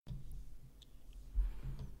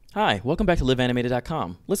Hi, welcome back to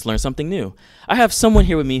liveanimated.com. Let's learn something new. I have someone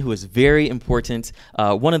here with me who is very important,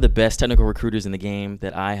 one of the best technical recruiters in the game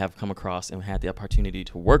that I have come across and had the opportunity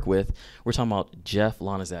to work with. We're talking about Jeff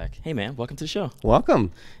Lonezak. Hey man, welcome to the show.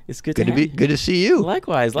 Welcome. It's good to see you.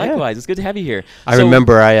 Likewise. Yeah. It's good to have you here. I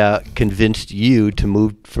remember I convinced you to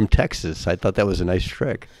move from Texas. I thought that was a nice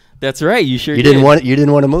trick. That's right. You sure You did. didn't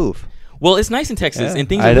want to move. Well, it's nice in Texas, Yeah, and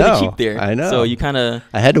things are really cheap there. I know. So you kind of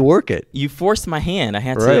I had to work it. you forced my hand. I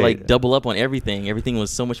had to Right. like double up on everything. Everything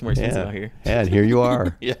was so much more expensive out here. Yeah, and here you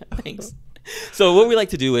are. Yeah, thanks. So what we like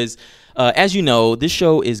to do is, as you know, this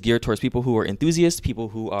show is geared towards people who are enthusiasts, people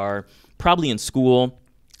who are probably in school.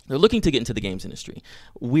 They're looking to get into the games industry.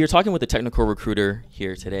 We are talking with a technical recruiter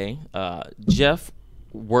here today. Jeff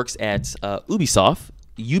works at Ubisoft.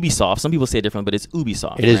 Some people say it different, but it's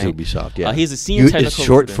Ubisoft. It is right? Ubisoft, yeah. He's a senior technical It's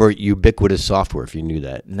short recruiter. for ubiquitous software, if you knew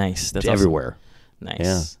that. Nice. That's It's awesome. everywhere. Nice.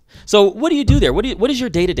 Yeah. So what do you do there? What is your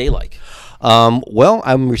day-to-day like? Well,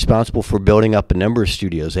 I'm responsible for building up a number of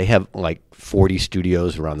studios. They have like 40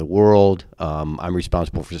 studios around the world. I'm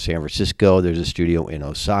responsible for San Francisco. There's a studio in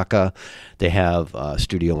Osaka. They have a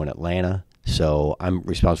studio in Atlanta. So I'm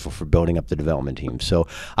responsible for building up the development team. So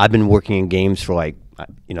I've been working in games for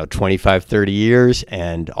 25, 30 years,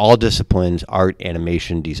 and all disciplines: art,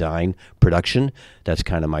 animation, design, production. That's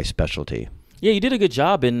kind of my specialty. Yeah, you did a good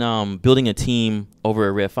job in building a team over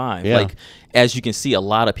at Red 5. Yeah. Like, as you can see, a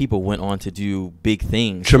lot of people went on to do big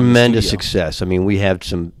things. in the Tremendous studio. success. I mean, we have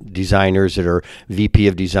some designers that are VP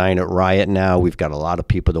of design at Riot now. We've got a lot of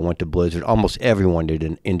people that went to Blizzard. Almost everyone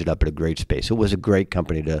ended up at a great space. It was a great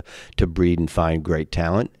company to breed and find great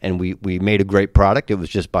talent, and we made a great product. It was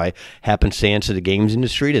just by happenstance of the games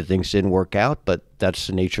industry that things didn't work out, but that's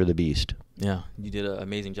the nature of the beast. Yeah, you did an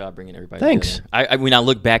amazing job bringing everybody Thanks. together. When I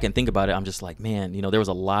look back and think about it, I'm just like, man, there was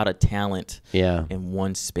a lot of talent Yeah. in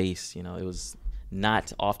one space. It was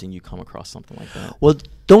not often you come across something like that. Well,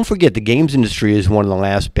 don't forget, the games industry is one of the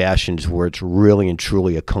last bastions where it's really and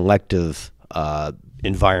truly a collective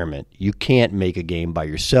environment. You can't make a game by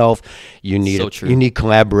yourself. You need So true. you need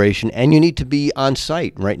collaboration, and you need to be on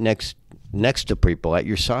site right next to people at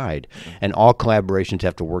your side. And all collaborations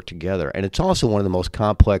have to work together. And it's also one of the most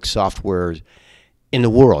complex softwares in the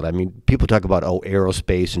world. I mean, people talk about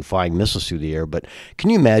aerospace and flying missiles through the air, but can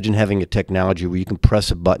you imagine having a technology where you can press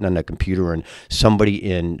a button on a computer and somebody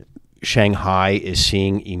in Shanghai is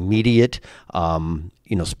seeing immediate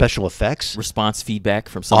special effects, Response feedback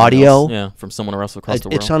from someone audio, else. Yeah, from someone else across the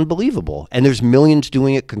world. it's unbelievable. And there's millions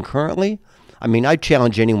doing it concurrently. I mean, I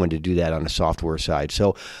challenge anyone to do that on the software side.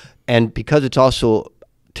 So, and because it's also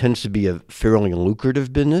tends to be a fairly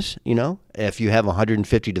lucrative business, if you have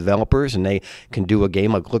 150 developers and they can do a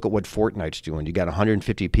game, like look at what Fortnite's doing. You got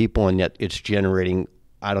 150 people, and yet it's generating,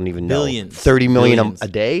 I don't even know, Billions. 30 million Billions. a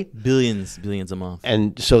day. Billions a month.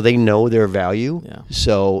 And so they know their value. Yeah.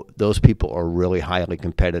 So those people are really highly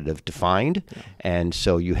competitive to find. Yeah. And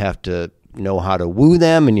so you have to know how to woo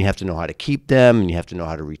them, and you have to know how to keep them, and you have to know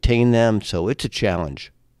how to retain them. So it's a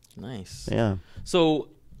challenge. Nice. Yeah. So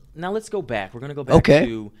now let's go back. We're going to go back Okay.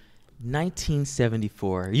 to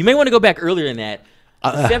 1974. You may want to go back earlier than that. The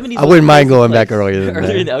 70s I was wouldn't mind amazing going place. back earlier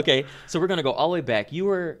than that. Okay. So we're going to go all the way back. You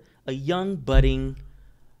were a young, budding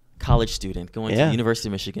college student going to Yeah. the University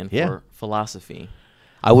of Michigan Yeah. for philosophy.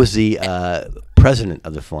 I was the president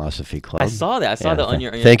of the philosophy club. I saw that. I saw that on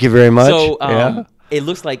your. Thank you very much. So Yeah. it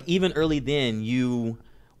looks like even early then you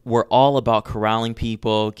were all about corralling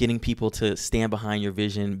people, getting people to stand behind your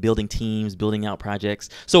vision, building teams, building out projects.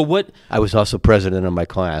 So what I was also president of my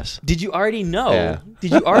class. did you already know? Yeah. Did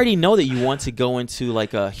you already know that you want to go into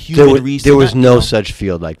like a human resource? There was no such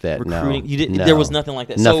field like that. recruiting. No, You didn't. no. There was nothing like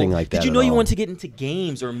that. Nothing So like that. Did you at know you all. wanted to get into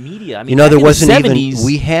games or media? I mean, There back in wasn't the even. 70s,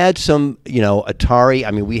 We had some, Atari. I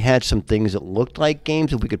mean, we had some things that looked like games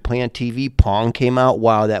that we could play on TV. Pong came out.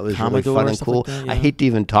 Wow, that was really Commodore fun and and stuff cool. like that, I yeah. hate to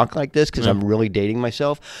even talk like this because Yeah. I'm really dating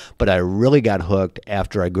myself, but I really got hooked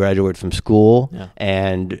after I graduated from school Yeah.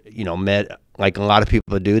 and met. Like a lot of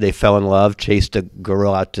people do, they fell in love, chased a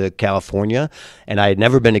girl out to California, and I had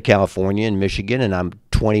never been to California in Michigan, and I'm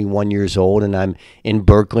 21 years old, and I'm in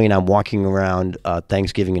Berkeley, and I'm walking around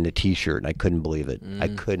Thanksgiving in a T-shirt, and I couldn't believe it. I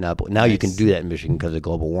could not. Now you can Nice. do that in Michigan because of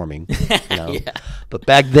global warming. Yeah. But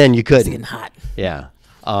back then you It's getting couldn't. hot. Yeah.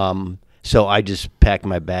 So I just packed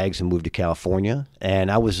my bags and moved to California,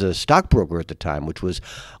 and I was a stockbroker at the time, which was,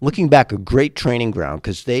 looking back, a great training ground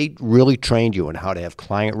because they really trained you on how to have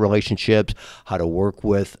client relationships, how to work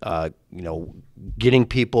with, getting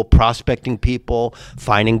people, prospecting people,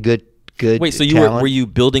 finding good Wait, so talent. were you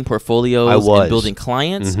building portfolios I was. and building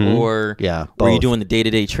clients, or Yeah, were you both. doing the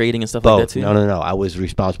day-to-day trading and stuff Both. like that too? No. I was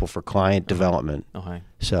responsible for client development. Okay.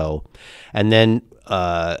 So, and then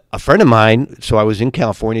a friend of mine, so I was in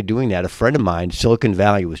California doing that. A friend of mine, Silicon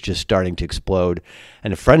Valley was just starting to explode,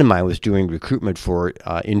 and a friend of mine was doing recruitment for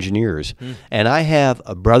engineers. And I have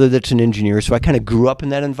a brother that's an engineer, so I kind of grew up in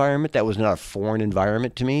that environment. That was not a foreign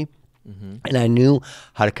environment to me. And I knew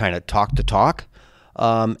how to kind of talk the talk.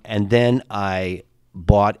 And then I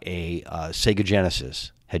bought a Sega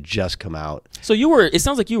Genesis, had just come out. So it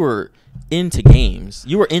sounds like you were into games.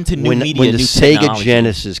 You were into new media, when the new Sega technology.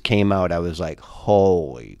 Genesis came out, I was like,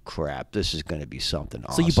 holy crap, this is going to be something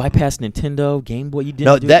awesome. So you bypassed Nintendo, Game Boy, you didn't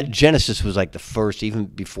No, do that it? Genesis was like the first, even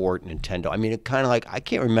before Nintendo. I mean, it kind of like, I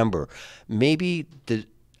can't remember. Maybe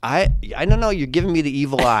I don't know. You're giving me the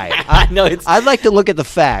evil eye. No, I'd like to look at the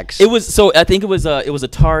facts. It was I think it was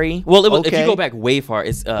Atari. Well, if you Okay. go back way far,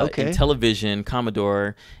 it's Okay. Intellivision,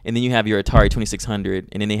 Commodore, and then you have your Atari 2600,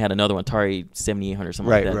 and then they had another one, Atari 7800, something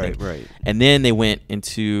like that. I think. Right. And then they went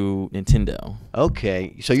into Nintendo,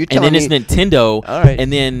 Okay, so you're and telling then me it's Nintendo, All right.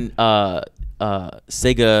 and then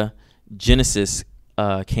Sega Genesis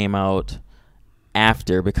came out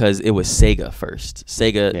after because it was Sega first.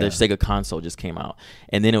 Yeah. The Sega console just came out,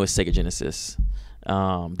 and then it was Sega Genesis.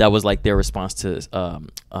 That was like their response to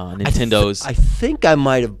Nintendo's. I think I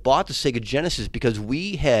might have bought the Sega Genesis because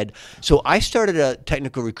so I started a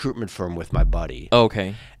technical recruitment firm with my buddy. Oh,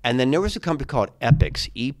 okay. And then there was a company called Epyx,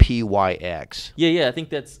 EPYX. Yeah. I think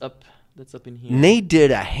that's up in here. And they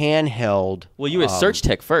did a handheld. Well, you were at Search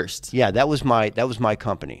Tech first. Yeah, that was my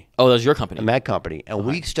company, Oh, that was your company. my company, and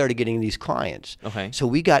we started getting these clients. Okay. So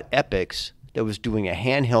we got Epyx that was doing a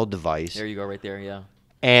handheld device, There you go, right there. Yeah.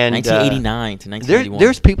 and 1989 to 1991.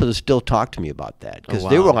 there's people that still talk to me about that because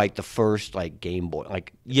they wow. were like the first like Game Boy,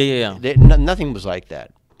 like Yeah. nothing was like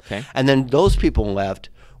that. Okay. And then those people left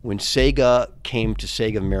when Sega came to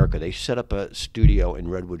Sega America. They set up a studio in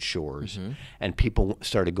Redwood Shores, and people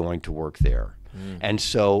started going to work there. And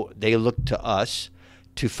so they looked to us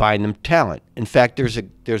to find them talent. In fact, there's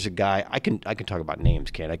a guy, I can talk about names,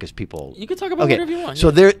 can't I? Because people. You can talk about whatever you want. So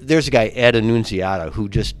there's a guy, Ed Annunziata, who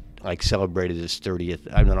just like celebrated his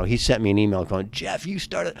 30th. I don't know. He sent me an email going, Jeff, you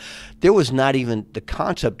started. There was not even the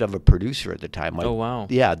concept of a producer at the time. Like, Oh, wow.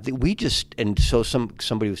 Yeah, we just, and so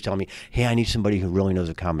somebody was telling me, hey, I need somebody who really knows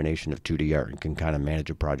a combination of 2D art and can kind of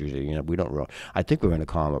manage a project. You know, we don't really. I think we're going to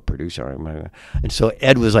call him a producer. And so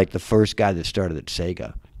Ed was like the first guy that started at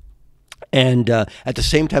Sega. And at the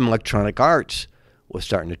same time, Electronic Arts was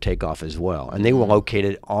starting to take off as well. And they were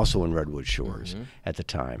located also in Redwood Shores at the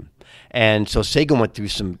time. And so Sega went through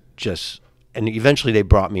and eventually they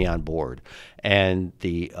brought me on board. And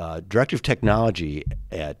the director of technology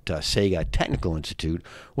at Sega Technical Institute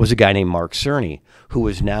was a guy named Mark Cerny, who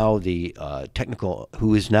is now the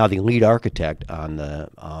lead architect on the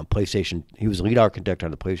PlayStation. He was the lead architect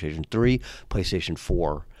on the PlayStation 3, PlayStation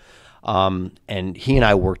 4. And he and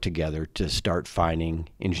I worked together to start finding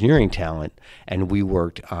engineering talent, and we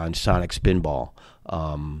worked on Sonic Spinball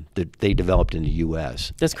that they developed in the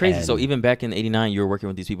U.S. That's crazy. And, So even back in '89, you were working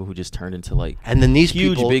with these people who just turned into like and then these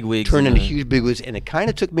huge people bigwigs turned into and huge bigwigs, and it kind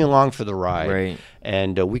of took me along for the ride. Right.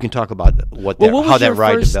 And we can talk about what how was that your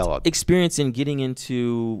ride first developed. experience in getting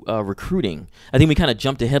into recruiting? I think we kind of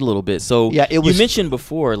jumped ahead a little bit. So Yeah, it was- you mentioned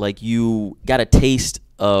before, like you got a taste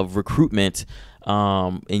of recruitment,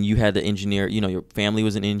 and you had the engineer. You know, your family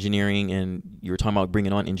was in engineering, and you were talking about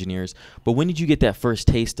bringing on engineers. But when did you get that first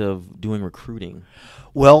taste of doing recruiting?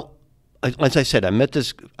 Well, as I said, I met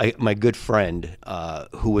my good friend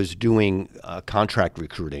who was doing contract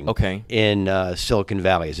recruiting Okay. in Silicon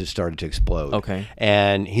Valley as it started to explode. Okay.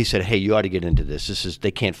 And he said, hey, you ought to get into this.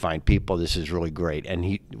 They can't find people. This is really great. And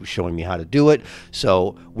he was showing me how to do it.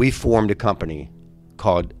 So we formed a company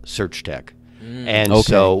called Search Tech. And Okay,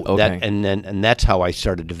 so okay. and that's how I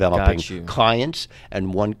started developing Got you. clients,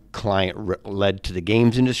 and one client led to the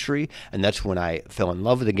games industry, and that's when I fell in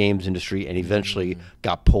love with the games industry and eventually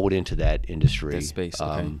got pulled into that industry. That space,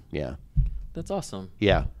 okay. Yeah. That's awesome.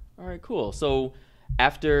 Yeah. All right, cool. So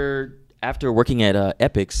after working at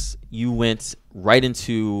Epyx, you went right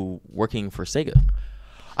into working for Sega.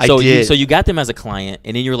 I So did. you got them as a client,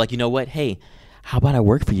 and then you were like, you know what? Hey, how about I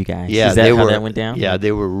work for you guys? Yeah, Is that they how were, that went down? Yeah,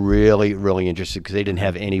 they were really, really interested because they didn't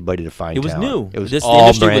have anybody to find It was talent. new. It was The all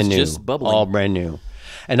industry brand was new. just bubbling. All brand new.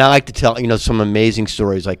 And I like to tell, some amazing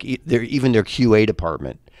stories, like even their QA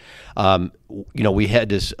department. We had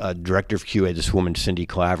this director of QA, this woman, Cindy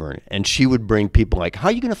Clavern, and she would bring people like, how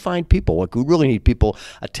are you going to find people? Like, we really need people,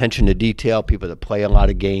 attention to detail, people that play a lot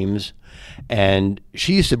of games. And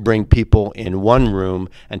she used to bring people in one room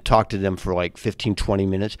and talk to them for like 15, 20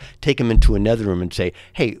 minutes, take them into another room and say,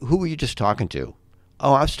 hey, who were you just talking to?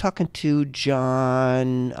 Oh, I was talking to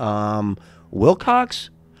John Wilcox.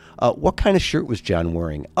 What kind of shirt was John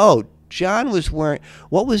wearing? Oh, John was wearing,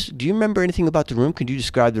 do you remember anything about the room? Could you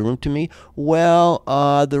describe the room to me? Well,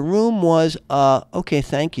 the room was, okay,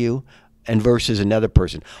 thank you. And versus another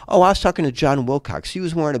person. Oh, I was talking to John Wilcox. He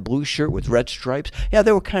was wearing a blue shirt with red stripes. Yeah,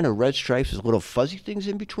 there were kind of red stripes with little fuzzy things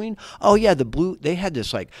in between. Oh, yeah, the blue, they had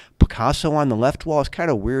this like Picasso on the left wall. It's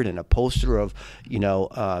kind of weird, and a poster of,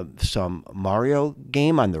 some Mario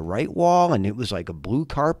game on the right wall, and it was like a blue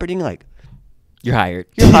carpeting. Like, you're hired.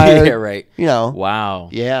 You're hired. Yeah, right. Wow.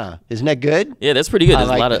 Yeah. Isn't that good? Yeah, that's pretty good. There's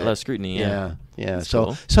like a lot of scrutiny. Yeah. That's So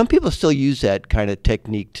cool. some people still use that kind of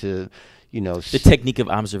technique to, the technique of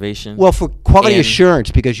observation. Well, for quality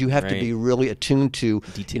assurance, because you have to Right. be really attuned to,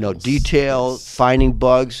 Details. detail, Yes. finding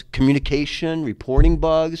bugs, communication, reporting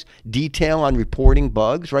bugs, detail on reporting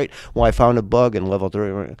bugs, right? Well, I found a bug in level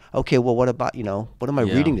 3. Okay, well, what about, what am I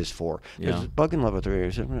Yeah. reading this for? There's Yeah. a bug in level 3.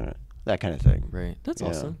 That kind of thing. Right. That's Yeah.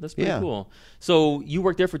 awesome. That's pretty Yeah. cool. So you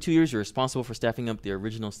worked there for 2 years. You're responsible for staffing up the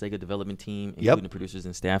original Sega development team, including the producers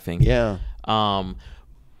and staffing. Yeah.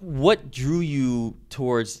 What drew you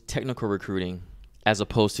towards technical recruiting as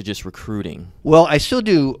opposed to just recruiting? Well, I still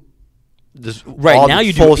do this. Right, all now the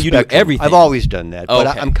you full do spectrum. everything. I've always done that, but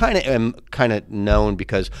Okay. I'm kind of known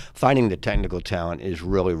because finding the technical talent is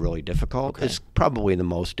really, really difficult. Okay. It's probably the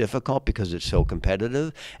most difficult because it's so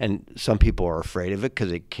competitive, and some people are afraid of it because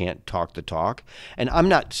they can't talk the talk. And I'm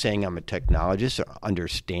not saying I'm a technologist or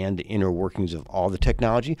understand the inner workings of all the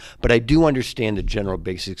technology, but I do understand the general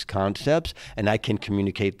basics concepts, and I can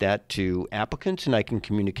communicate that to applicants, and I can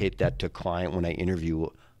communicate that to a client when I interview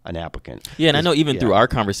an applicant. Yeah, and I know even through our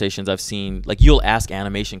conversations, I've seen like you'll ask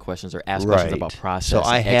animation questions or ask questions Right. about process. So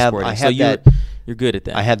I and have- exporting. I So have you're good at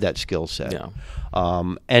that. I have that skill set. Yeah.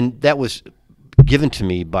 And that was given to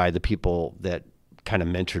me by the people that kind of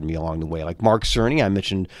mentored me along the way. Like Mark Cerny, I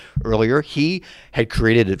mentioned earlier, he had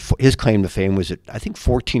created his claim to fame was at, I think,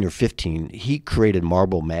 14 or 15. He created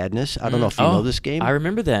Marble Madness. I don't know if you know this game. I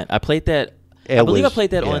remember that. I played that. I It believe I was- played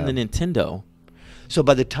that yeah. on the Nintendo. So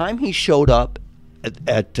by the time he showed up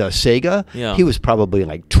at Sega, Yeah. he was probably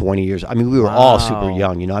like 20 years. I mean, we were all super Wow.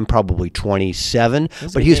 young. I'm probably 27, That's a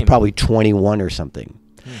but good he was game. probably 21 or something.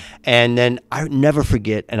 And then I never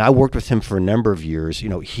forget, and I worked with him for a number of years.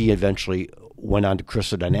 He eventually went on to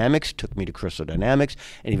Crystal Dynamics, took me to Crystal Dynamics,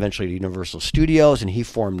 and eventually to Universal Studios, and he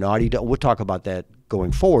formed Naughty Dog. We'll talk about that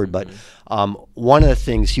going forward. But one of the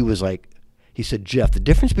things he said, Jeff, the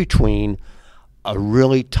difference between a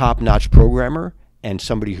really top-notch programmer and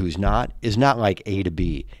somebody who's not is not like A to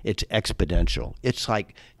B. It's exponential. It's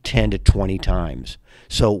like 10 to 20 times.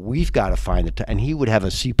 So we've got to find the and he would have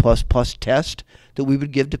a C++ test that we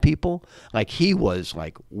would give to people. Like he was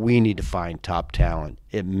like, we need to find top talent.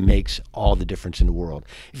 It makes all the difference in the world.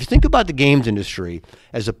 If you think about the games industry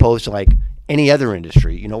as opposed to like any other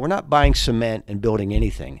industry, we're not buying cement and building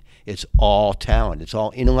anything. It's all talent. It's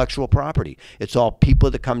all intellectual property. It's all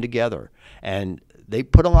people that come together. And they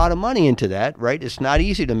put a lot of money into that, right? It's not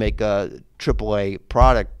easy to make a AAA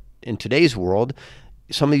product in today's world.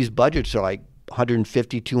 Some of these budgets are like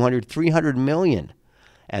 150, 200, 300 million.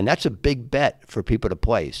 And that's a big bet for people to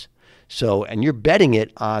place. So, and you're betting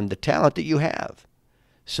it on the talent that you have.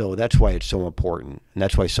 So that's why it's so important. And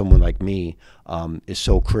that's why someone like me is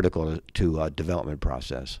so critical to a development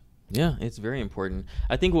process. Yeah, it's very important.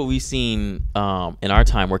 I think what we've seen in our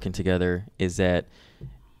time working together is that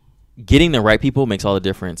getting the right people makes all the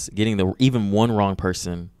difference. Getting even one wrong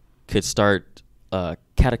person could start a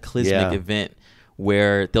cataclysmic event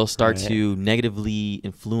where they'll start to negatively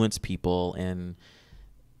influence people, and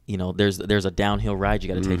there's a downhill ride you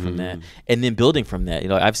got to take from that, and then building from that.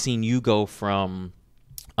 I've seen you go from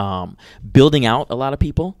building out a lot of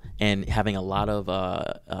people and having a lot of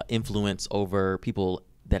influence over people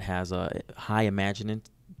that has a high imagination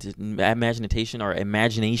or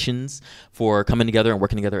imaginations for coming together and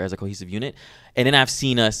working together as a cohesive unit. And then I've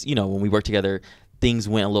seen us, when we work together, things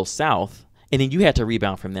went a little south, and then you had to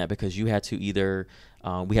rebound from that because you had to either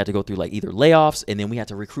we had to go through like either layoffs, and then we had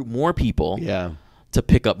to recruit more people to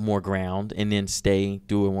pick up more ground and then stay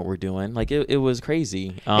doing what we're doing. Like it was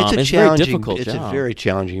crazy. It's very difficult It's job. a very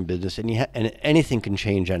challenging business, and and anything can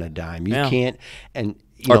change on a dime. You can't, and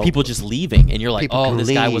or people just leaving, and you're like, people oh, can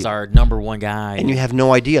this guy was leave. our number one guy. And you have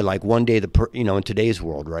no idea. Like one day, in today's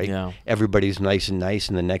world, right? Yeah. Everybody's nice, and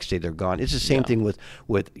the next day they're gone. It's the same thing with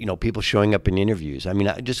people showing up in interviews. I mean,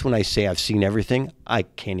 just when I say I've seen everything, I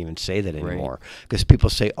can't even say that anymore because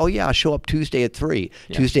people say, oh yeah, I'll show up Tuesday at 3.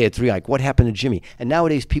 Yeah. Tuesday at 3, like what happened to Jimmy? And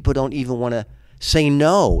nowadays people don't even want to say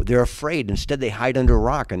no. They're afraid. Instead, they hide under a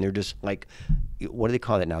rock, and they're just like, what do they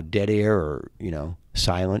call that now? Dead air or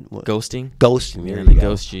silent? Ghosting. Ghosting. Yeah, There they you go.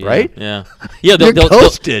 ghost you. Right? Yeah. You're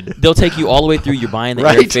ghosted. They'll take you all the way through. You're buying the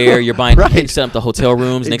Right. airfare. You're buying. Right. You set up the hotel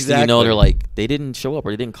rooms. Next thing you know, Exactly. they're like, they didn't show up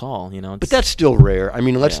or they didn't call. But that's still rare. I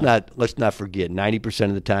mean, let's Yeah. not forget. 90%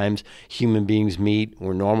 of the times, human beings meet.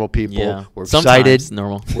 We're normal people. Yeah. We're Sometimes excited.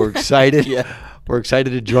 normal. We're excited. Yeah. We're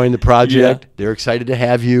excited to join the project. They're excited to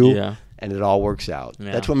have you. Yeah. And it all works out.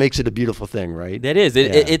 Yeah. That's what makes it a beautiful thing, right? That is. Yeah.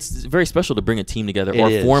 It's very special to bring a team together or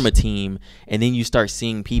It is. form a team, and then you start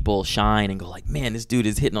seeing people shine and go like, man, this dude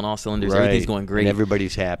is hitting on all cylinders. Right. Everything's going great. And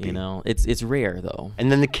everybody's happy. It's rare though.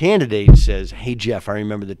 And then the candidate says, hey, Jeff, I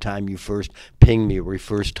remember the time you first pinged me or we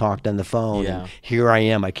first talked on the phone. Yeah. And here I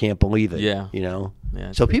am. I can't believe it. Yeah. Yeah,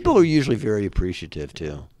 it's so pretty people are usually very appreciative,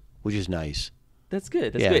 too, which is nice. That's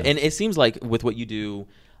good. That's Yeah. good. And it seems like with what you do,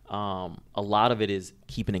 a lot of it is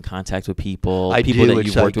keeping in contact with people, I people do. that It's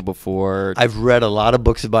you've worked like- with before. I've read a lot of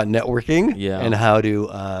books about networking Yeah. and how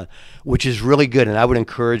to, which is really good. And I would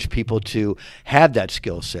encourage people to have that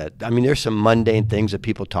skill set. I mean, there's some mundane things that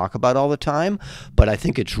people talk about all the time, but I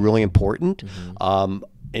think it's really important.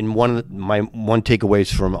 And my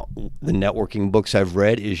takeaways from the networking books I've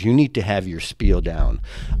read is you need to have your spiel down.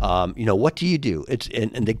 What do you do?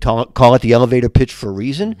 And they call it the elevator pitch for a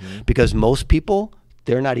reason, because most people,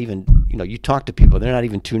 they're not even, you talk to people, they're not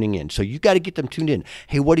even tuning in. So you got to get them tuned in.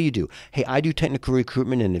 Hey, what do you do? Hey, I do technical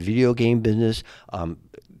recruitment in the video game business,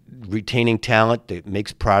 retaining talent that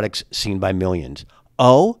makes products seen by millions.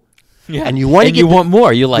 Oh, yeah. And you want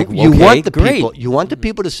more. You're like, you okay, want the great. people. You want the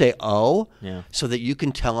people to say, "Oh," Yeah. so that you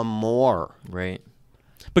can tell them more. Right.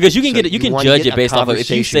 Because you can So get it. You you can wanna judge get it a based off of if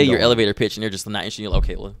you conversation say your going. elevator pitch and they're just not interested. You're like,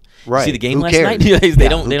 okay, well, you Right. see the game Who last cares? night? they Yeah,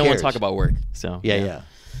 don't who want to cares? talk about work. So Yeah.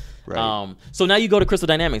 Right. So now you go to Crystal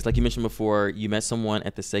Dynamics, like you mentioned before. You met someone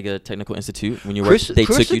at the Sega Technical Institute when you were. They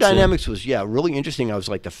took Crystal you Dynamics was really interesting. I was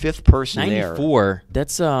like the fifth person to there. 94.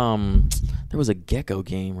 That's there was a Gecko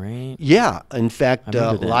game, right? Yeah, in fact, I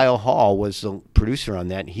remember that. Lyle Hall was the producer on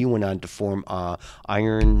that. And he went on to form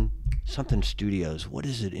Iron something Studios. What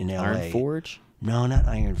is it in LA? Iron Forge, No, not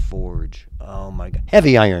Iron Forge. Oh my God,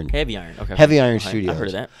 Heavy Iron. Heavy Iron. Okay, Heavy Iron Okay, Studios. I heard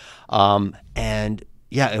of that. And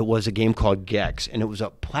yeah, it was a game called Gex, and it was a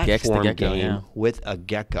platform Gecko, game yeah. with a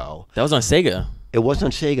gecko. That was on Sega. It was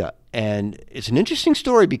on Sega, and it's an interesting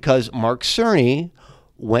story because Mark Cerny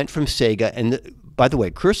went from Sega, and by the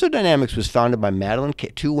way, Crystal Dynamics was founded by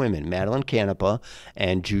two women, Madeline Canepa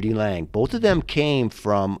and Judy Lang. Both of them came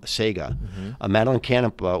from Sega. Madeline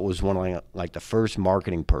Canepa was one of like the first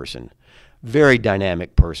marketing person. Very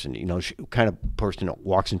dynamic person, she, kind of person that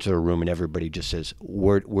walks into a room and everybody just says,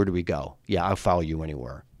 where do we go? Yeah, I'll follow you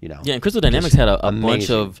anywhere, Yeah, and Crystal Dynamics had a bunch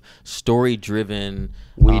amazing. of story-driven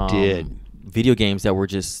We did. video games that were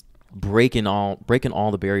just breaking all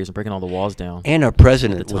the barriers and breaking all the walls down. And our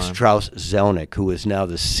president the was time. Strauss Zelnick, who is now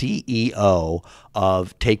the CEO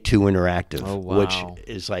of Take-Two Interactive, Oh, wow. which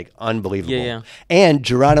is like unbelievable. Yeah. And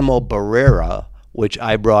Geronimo Barrera, which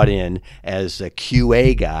I brought in as a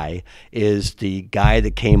QA guy, is the guy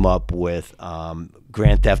that came up with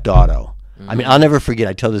Grand Theft Auto. I mean, I'll never forget.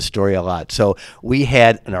 I tell this story a lot. So we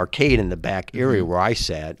had an arcade in the back area where I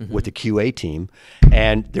sat with the QA team,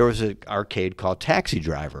 and there was an arcade called Taxi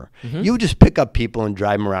Driver. You would just pick up people and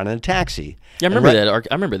drive them around in a taxi. Yeah, I remember that.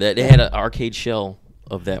 I remember that. They had an arcade shell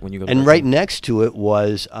of that when you go to And the right next to it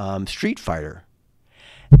was Street Fighter.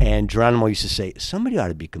 And Geronimo used to say, somebody ought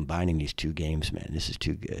to be combining these two games, man. This is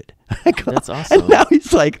too good. That's awesome. And now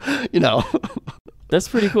he's like, That's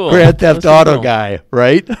pretty cool. Grand Theft That's pretty Auto cool. guy,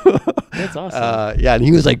 right? That's awesome. Yeah, and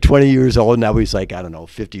he was like 20 years old. Now he's like, I don't know,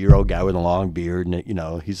 50-year-old guy with a long beard.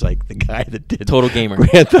 And, he's like the guy that did Total gamer.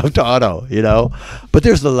 Grand Theft Auto, But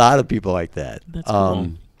there's a lot of people like that. That's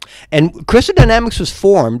cool. And Crystal Dynamics was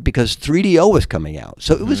formed because 3DO was coming out.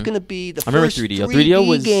 So it was going to be the I remember first 3DO.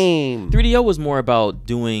 3D game. 3DO was more about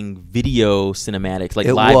doing video cinematics, like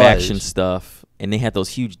It live was. action stuff, and they had those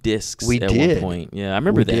huge discs We at did. one point. Yeah, I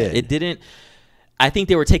remember We that. did. It didn't. I think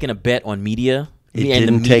they were taking a bet on media. It and the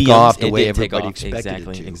didn't take mediums, off the it way didn't take everybody off. expected it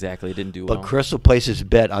Exactly, to. exactly. It didn't do But well. Crystal placed his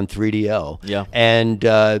bet on 3DO. Yeah. And,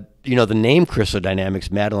 the name Crystal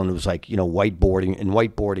Dynamics, Madeline was like, whiteboarding. And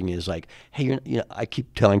whiteboarding is like, hey, I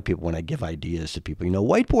keep telling people when I give ideas to people,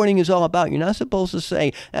 whiteboarding is all about, you're not supposed to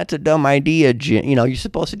say, that's a dumb idea, Jim. You're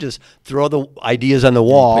supposed to just throw the ideas on the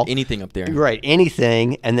wall. Put anything up there. Right,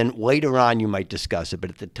 anything. And then later on, you might discuss it. But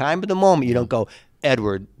at the time of the moment, you don't go,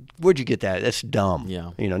 Edward, where'd you get that? That's dumb.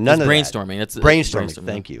 Yeah. None It's of brainstorming. That. That's brainstorming.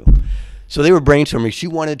 Thank you. So they were brainstorming. She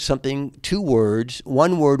wanted something, 2 words.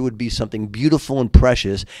 One word would be something beautiful and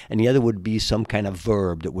precious, and the other would be some kind of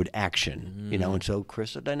verb that would action. And so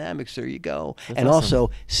Crystal Dynamics, there you go. And awesome.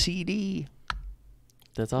 also CD.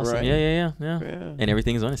 That's awesome. Right. Yeah. Yeah. And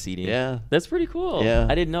everything's on a CD. Yeah. That's pretty cool. Yeah.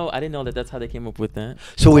 I didn't know that that's how they came up with that.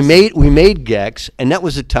 So we made Gex, and that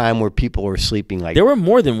was a time where people were sleeping like. There were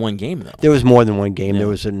more than one game though. There was more than one game. Yeah. There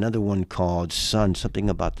was another one called Sun, something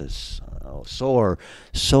about this solar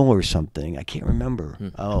something. I can't remember.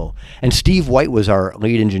 Oh, and Steve White was our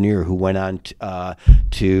lead engineer who went on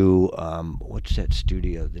to what's that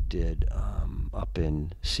studio that did up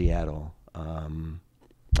in Seattle?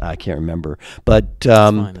 I can't remember, but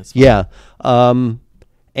that's fine. yeah.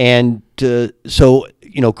 And so,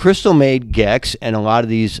 Crystal made Gex and a lot of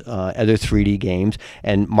these other 3D games,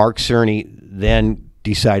 and Mark Cerny then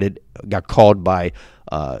got called by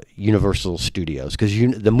Universal Studios because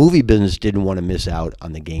the movie business didn't want to miss out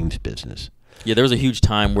on the games business. Yeah, there was a huge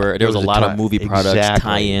time where there was a lot of movie products,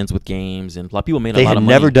 tie-ins with games, and a lot of people made a lot of money.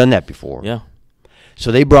 They had never done that before. Yeah.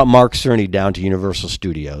 So they brought Mark Cerny down to Universal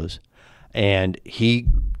Studios, and he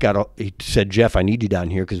said, Jeff, I need you down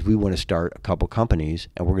here because we want to start a couple companies,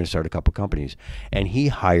 and we're going to start a couple companies. And he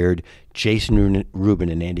hired Jason Rubin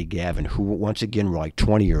and Andy Gavin, who once again were like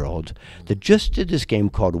 20-year-olds that just did this game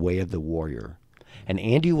called Way of the Warrior. And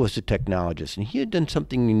Andy was a technologist, and he had done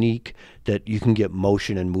something unique that you can get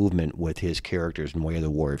motion and movement with his characters in Way of the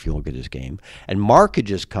Warrior if you look at this game. And Mark had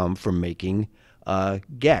just come from making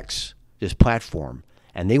Gex, this platform,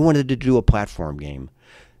 and they wanted to do a platform game.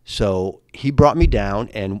 So he brought me down,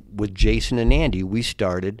 and with Jason and Andy, we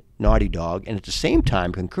started Naughty Dog. And at the same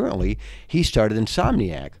time, concurrently, he started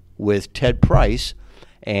Insomniac with Ted Price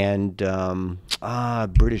and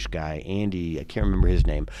British guy, Andy, I can't remember his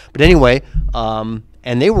name. But anyway, and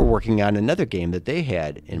they were working on another game that they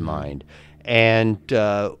had in mind. And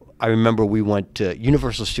I remember we went to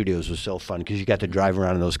Universal Studios. Was so fun because you got to drive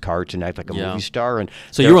around in those carts and act like a movie star. And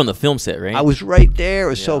so you were on the film set, right? I was right there. It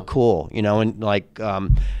was so cool, and like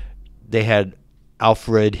they had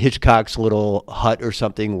Alfred Hitchcock's little hut or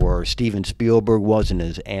something where Steven Spielberg was, and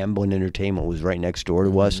his Amblin Entertainment was right next door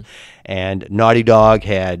to us. And Naughty Dog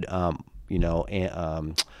had, I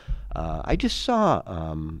just saw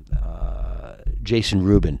Jason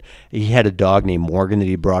Rubin. He had a dog named Morgan that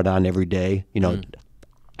he brought on every day,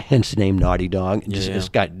 hence the name Naughty Dog.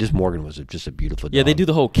 This Morgan was just a beautiful dog. Yeah, they do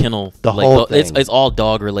the whole kennel. Whole thing. It's all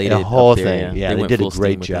dog related. The whole there, thing. Yeah, they did a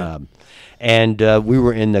great job. And we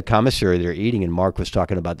were in the commissary there eating, and Mark was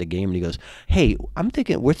talking about the game, and he goes, "Hey,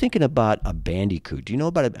 we're thinking about a Bandicoot. Do you know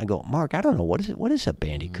about it?" I go, "Mark, I don't know. What is it? What is a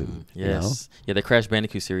Bandicoot?" Yes. Yeah, the Crash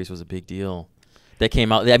Bandicoot series was a big deal. That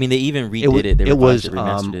came out. I mean, they even redid it. It was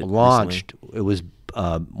launched. Recently. It was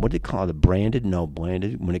what did they call it? Branded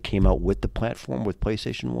when it came out with the platform with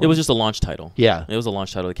PlayStation 1. It was just a launch title. Yeah, it was a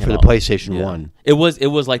launch title that came out for the PlayStation 1. It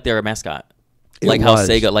was like their mascot. How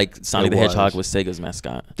Sega, like Sonic the Hedgehog was Sega's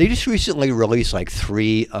mascot. They just recently released like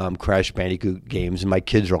 3 Crash Bandicoot games, and my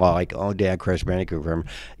kids are all like, "Oh, Dad, Crash Bandicoot!"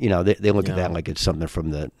 They look at that like it's something from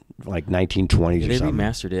the 1920s or something. They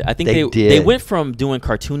remastered it. I think they went from doing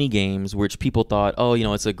cartoony games, which people thought, oh,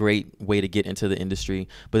 it's a great way to get into the industry,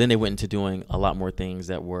 but then they went into doing a lot more things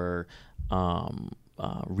that were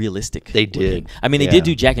realistic. They did. I mean, they did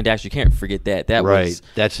do Jak and Daxter. You can't forget that. That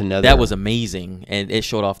was amazing, and it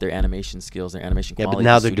showed off their animation skills, their animation quality. Yeah, but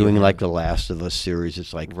now they're doing like the Last of Us series.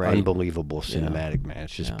 It's like unbelievable cinematic, man.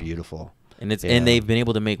 It's just beautiful. And and they've been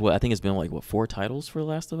able to make I think it's been like 4 titles for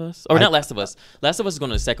Last of Us, or not Last of Us. Last of Us is going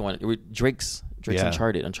to the second one. Drake's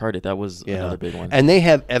Uncharted. That was another big one. And they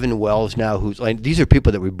have Evan Wells now, who's like, these are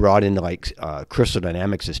people that we brought into like Crystal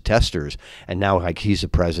Dynamics as testers, and now like he's the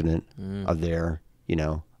president of their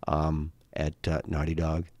at Naughty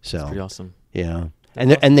Dog. So that's pretty awesome. Yeah,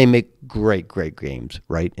 and they make great games,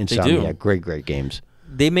 right? Insomniac, great games.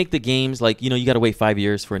 They make the games like, you got to wait 5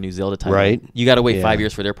 years for a new Zelda title. Right. You got to wait 5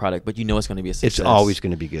 years for their product, but it's going to be a success. It's always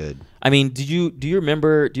going to be good. I mean, do you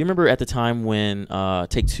remember at the time when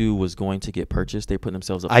Take-Two was going to get purchased, they put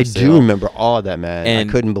themselves up for sale? I do remember all of that, man. And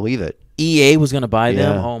I couldn't believe it. EA was going to buy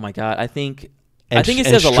them. Oh my God. I think it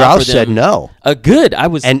says Strauss a lot for them. said no. Good.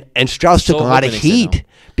 And Strauss took a lot of heat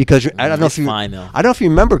because I don't know if you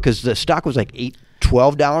remember, because the stock was like $12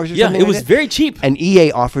 or something. Yeah, it was very cheap. And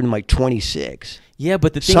EA offered him like $26. Yeah,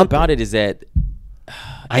 but the thing about it is that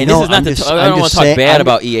I know. I don't want to talk bad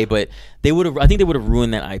about EA, but I think they would have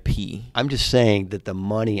ruined that IP. I'm just saying that the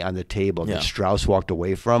money on the table that Strauss walked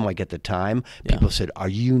away from, like at the time, people said, "Are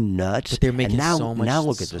you nuts?" But they're making so much. Now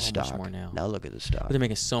look at so the stock. Now look at the stock. But they're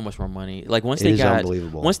making so much more money. Like once it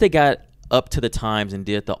they got up to the times and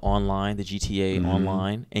did the GTA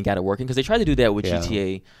online, and got it working, because they tried to do that with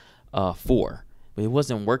GTA 4. But it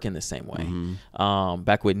wasn't working the same way.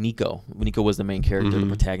 Back with Nico. Nico was the main character, the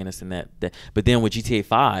protagonist in that. But then with GTA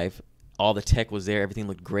 5, all the tech was there, everything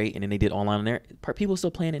looked great, and then they did online on there. People are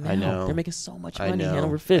still playing it now. I know. They're making so much I money know. hand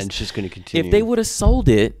over fist. And it's just going to continue. If they would have sold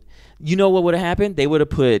it, you know what would have happened? They would have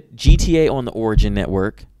put GTA on the Origin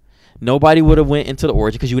network. Nobody would have went into the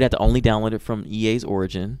Origin because you would have to only download it from EA's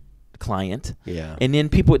Origin client. Yeah. And then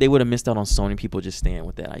they would have missed out on Sony people just staying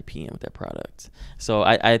with that IP and with that product. So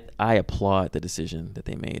I applaud the decision that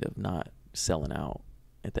they made of not selling out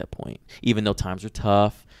at that point, even though times were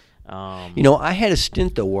tough. You know, I had a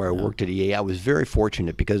stint though where I worked at EA. I was very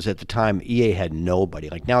fortunate because at the time EA had nobody.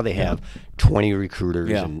 Like now they have 20 recruiters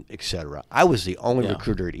and et cetera. I was the only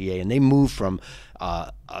recruiter at EA, and they moved from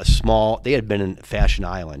a small. They had been in Fashion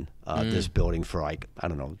Island, this building for like, I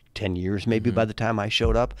don't know, 10 years maybe by the time I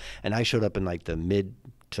showed up, and I showed up in like the mid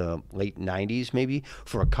to late 90s maybe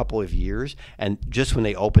for a couple of years. And just when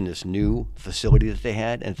they opened this new facility that they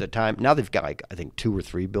had, and at the time, now they've got like I think 2 or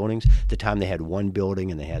 3 buildings. At the time they had one building,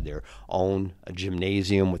 and they had their own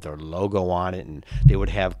gymnasium with their logo on it, and they would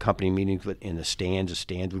have company meetings in the stands. The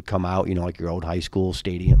stands would come out, you know, like your old high school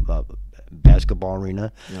stadium basketball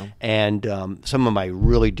arena. And some of my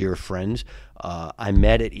really dear friends I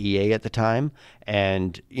met at EA at the time,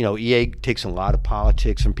 and you know, EA takes a lot of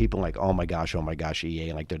politics from people like, oh my gosh,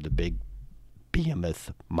 EA, like they're the big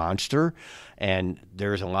behemoth monster, and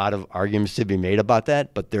there's a lot of arguments to be made about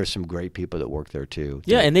that, but there's some great people that work there too.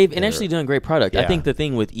 Yeah, and they've actually done a great product. Yeah. I think the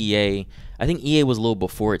thing with EA, I think EA was a little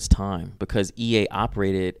before its time because EA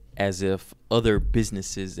operated as if other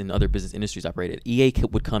businesses in other business industries operated. EA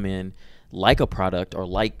would come in like a product or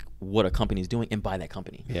like what a company's doing and buy that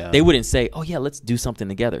company. Yeah. They wouldn't say, "Oh yeah, let's do something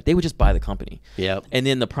together." They would just buy the company. Yeah. And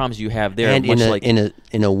then the problems you have there, and much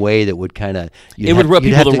in a way that would kind of would rub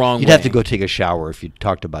people the wrong way. You'd have to go take a shower if you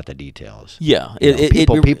talked about the details. Yeah,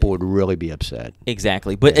 people would really be upset.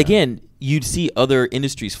 Exactly. But again, you'd see other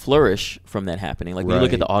industries flourish from that happening. Like when you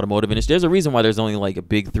look at the automotive industry, there's a reason why there's only like a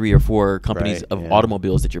big 3 or 4 companies of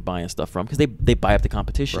automobiles that you're buying stuff from, because they buy up the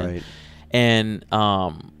competition. Right. And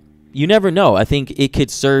you never know. I think it could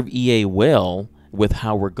serve EA well with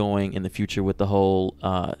how we're going in the future with the whole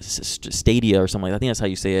Stadia or something like that. I think that's how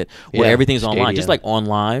you say it, where everything's online. Just like on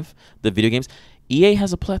Live, the video games. EA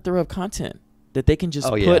has a plethora of content that they can just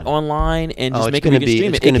put online and just make it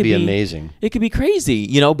stream. It's going to be amazing. It could be crazy,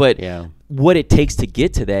 you know, but what it takes to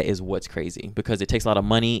get to that is what's crazy, because it takes a lot of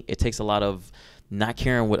money. It takes a lot of not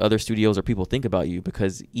caring what other studios or people think about you,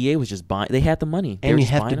 because EA was just buying. They had the money. And you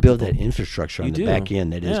have to build that infrastructure on the back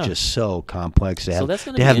end that is just so complex. To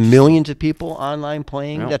have millions of people online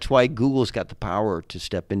playing. That's why Google's got the power to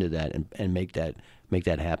step into that and make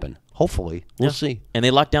that happen. Hopefully, we'll see. And they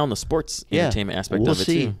locked down the sports entertainment aspect of it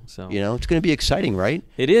too. So you know, it's going to be exciting, right?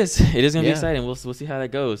 It is. It is going to be exciting. We'll see how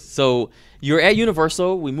that goes. So you're at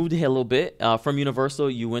Universal. We moved ahead a little bit. From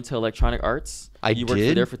Universal, you went to Electronic Arts. You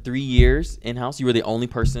worked there for 3 years in house. You were the only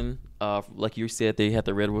person, like you said, they had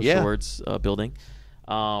the Redwood Shores building.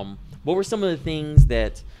 What were some of the things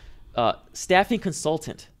that staffing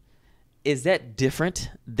consultant? Is that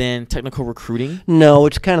different than technical recruiting? No,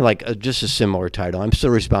 it's kind of like just a similar title. I'm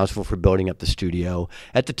still responsible for building up the studio.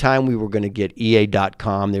 At the time, we were going to get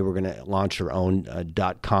EA.com. They were going to launch their own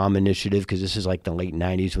 .com initiative, because this is like the late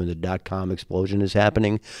 90s when the .com explosion is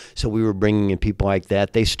happening. So we were bringing in people like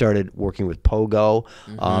that. They started working with Pogo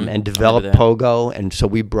and developed Pogo, and so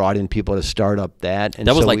we brought in people to start up that. And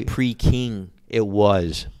that was like pre-King. It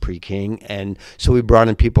was pre-King, and so we brought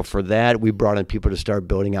in people for that. We brought in people to start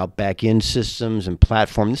building out back-end systems and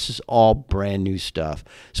platform. This is all brand new stuff.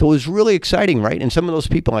 So it was really exciting, right? And some of those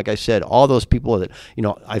people, like I said, all those people that, you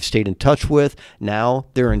know, I've stayed in touch with, now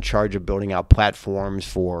they're in charge of building out platforms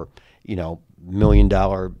for, you know, $1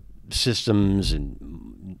 million systems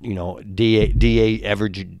and, you know,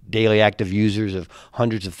 average daily active users of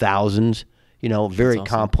hundreds of thousands, you know, very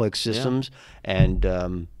complex systems.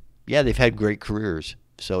 And, yeah, they've had great careers.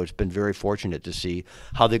 So it's been very fortunate to see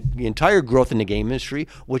how the entire growth in the game industry,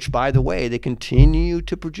 which, by the way, they continue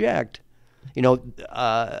to project. You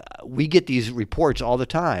know, we get these reports all the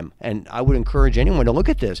time, and I would encourage anyone to look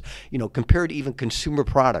at this. You know, compared to even consumer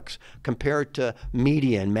products, compared to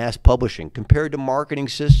media and mass publishing, compared to marketing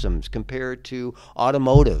systems, compared to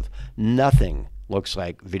automotive, nothing looks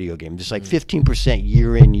like video games. It's like 15%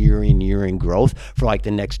 year in growth for like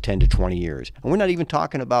the next 10 to 20 years. And we're not even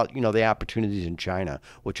talking about, you know, the opportunities in China,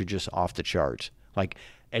 which are just off the charts. Like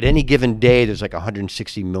at any given day, there's like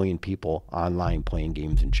 160 million people online playing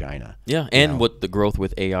games in China. Yeah, and with the growth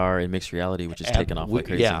with AR and mixed reality, which is taking off like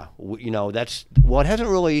crazy. Yeah, you know, that's, well, it hasn't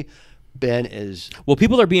really been as... Well,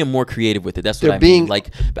 people are being more creative with it. That's what I mean. Like,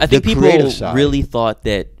 I think people really thought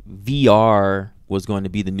that VR was going to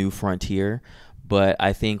be the new frontier. But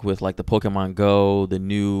I think with like the Pokemon Go, the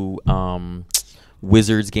new,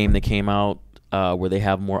 Wizards game that came out where they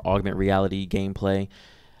have more augmented reality gameplay.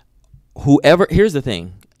 Here's the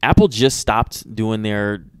thing. Apple just stopped doing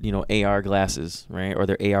their, AR glasses, right? Or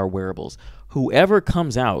their AR wearables. Whoever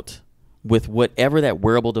comes out with whatever that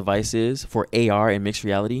wearable device is for AR and mixed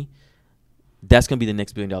reality, that's going to be the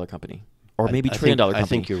next billion-dollar company. Or maybe trillion-dollar company. I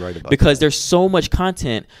think you're right about because that. There's so much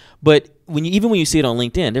content, but even when you see it on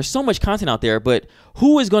LinkedIn, there's so much content out there, but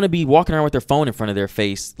who is going to be walking around with their phone in front of their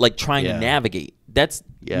face, like trying to navigate?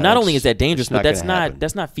 Not only is that dangerous, but that's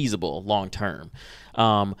not feasible long term.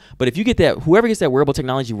 But if you get whoever gets that wearable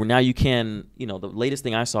technology where now you can, the latest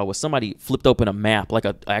thing I saw was somebody flipped open a map, like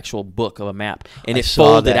an actual book of a map, and it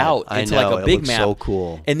folded out into like a big map. So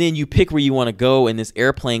cool. And then you pick where you want to go, and this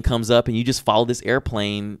airplane comes up, and you just follow this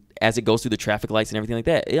airplane as it goes through the traffic lights and everything like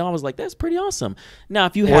that. I was like, that's pretty awesome. Now,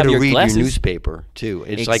 if you have your read glasses, your newspaper too.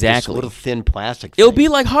 It's like this little thin plastic thing. It'll be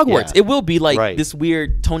like Hogwarts. Yeah. It will be like Right. this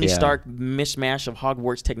weird Tony Stark mishmash of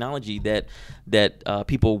Hogwarts technology that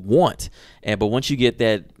people want. But once you get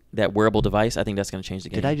that wearable device, I think that's going to change the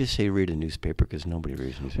game. Did I just say read a newspaper? Because nobody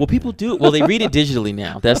reads newspapers. Well, people do. Well, they read it digitally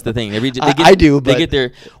now. That's the thing. They read. I do, but they get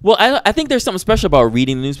their. Well, I think there's something special about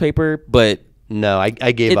reading the newspaper, but. No, I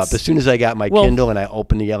gave up. As soon as I got my Kindle and I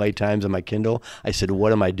opened the LA Times on my Kindle, I said,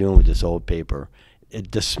 what am I doing with this old paper?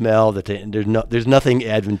 The smell, there's nothing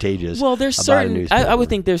advantageous Well, there's about certain, a newspaper. I would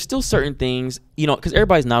think there's still certain things, because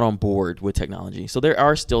everybody's not on board with technology. So there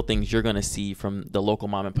are still things you're going to see from the local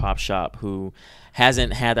mom and pop shop who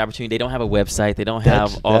hasn't had the opportunity. They don't have a website. They don't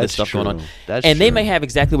have all this stuff going on. And they may have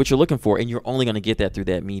exactly what you're looking for, and you're only going to get that through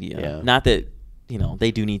that media. Yeah. Not that...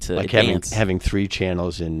 they do need to like advance. having 3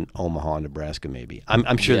 channels in Omaha, Nebraska, maybe.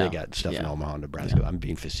 I'm sure they got stuff in Omaha, Nebraska. I'm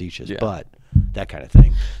being facetious, but that kind of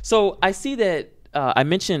thing. So I see that I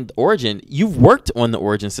mentioned Origin. You've worked on the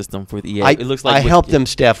Origin system for the EA. It looks like I helped them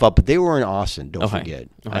staff up, but they were in Austin. Don't forget.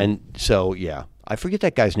 Okay. And so I forget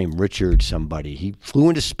that guy's name. Richard somebody. He flew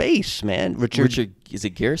into space, man. Richard is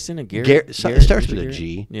it Garrison or Garrett? It starts with a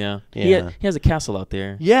G. Yeah. He has a castle out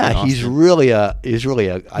there. Yeah, he's really a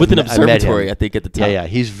with an observatory, I think, at the top. Yeah.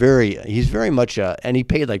 He's very much and he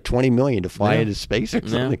paid like $20 million to fly into space or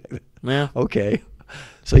something. Yeah. Okay.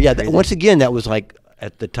 So once again, that was like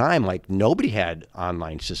at the time, like nobody had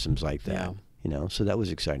online systems like that. So that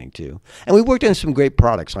was exciting too. And we worked on some great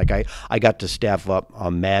products. Like I got to staff up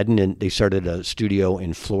on Madden, and they started a studio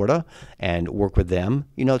in Florida and work with them.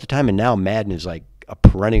 At the time, and now Madden is like a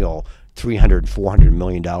perennial $300-400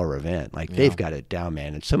 million event. Like they've got it down,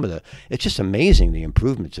 man. And it's just amazing the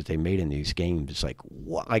improvements that they made in these games. It's like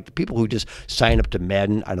what, like the people who just sign up to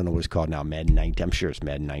Madden. I don't know what it's called now, Madden 19. I'm sure it's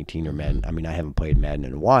Madden 19 or Madden. I mean, I haven't played Madden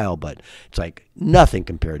in a while, but it's like nothing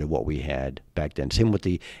compared to what we had back then. Same with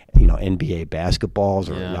the NBA basketballs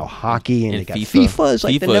or now hockey, and they got FIFA is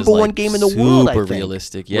like the number one game in the world. I think. Super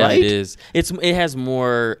realistic, yeah, right? It is. It has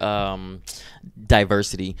more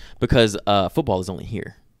diversity because football is only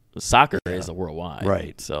here. Soccer is worldwide,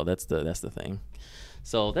 right? So that's the thing.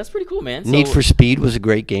 So that's pretty cool, man. Need for Speed was a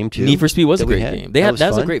great game too. Need for Speed was a great game. That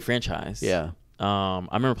was a great franchise. Yeah. I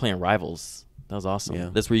remember playing Rivals. That was awesome. Yeah.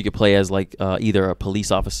 That's where you could play as like either a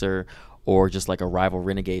police officer or just like a rival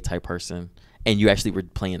renegade type person, and you actually were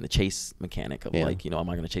playing the chase mechanic of like, am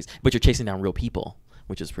I going to chase? But you're chasing down real people,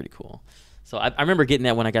 which is pretty cool. So I remember getting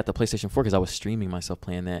that when I got the PlayStation 4 because I was streaming myself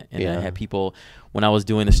playing that. And I had people, when I was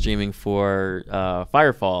doing the streaming for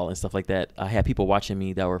Firefall and stuff like that, I had people watching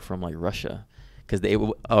me that were from like Russia because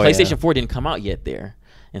PlayStation 4 didn't come out yet there.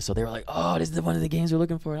 And so they were like, oh, this is one of the games we're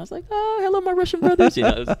looking for. And I was like, oh, hello, my Russian brothers.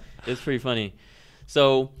 It was pretty funny.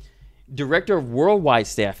 So Director of Worldwide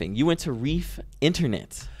Staffing, you went to Reef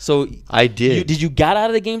Internet. So I did. Did you got out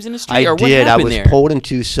of the games industry? I or did. What happened I was there? pulled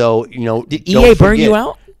into, so, Did EA burn you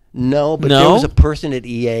out? No, but there was a person at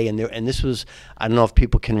EA, and this was, I don't know if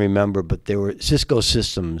people can remember, but there were Cisco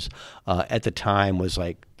Systems at the time was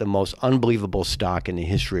like the most unbelievable stock in the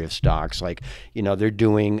history of stocks. Like, they're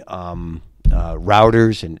doing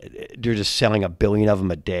routers, and they're just selling 1 billion of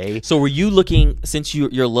them a day. So were you looking, since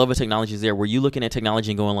your love of technology is there, were you looking at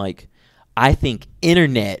technology and going like, I think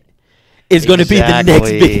internet is going to be the next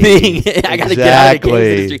big thing. I got to get out of the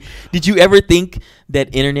games industry. Did you ever think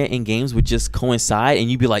that internet and games would just coincide and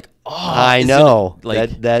you'd be like, oh, I know.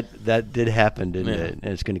 That did happen, didn't it?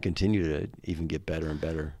 And it's going to continue to even get better and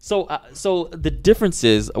better. So the difference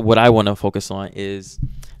is, what I want to focus on is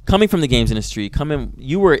coming from the games industry.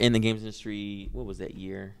 You were in the games industry, what was that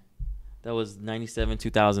year? That was 97,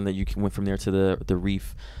 2000 that you went from there to the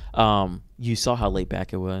Reef. You saw how laid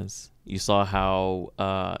back it was. You saw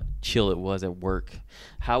how chill it was at work.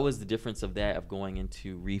 How was the difference of that, of going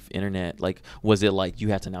into Reef Internet? Like, was it like you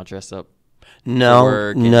had to now dress up No,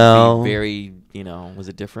 work and no. be very, was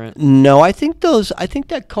it different? No, I think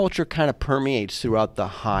that culture kind of permeates throughout the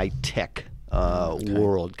high tech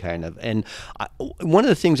world, kind of. And one of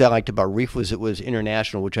the things I liked about Reef was it was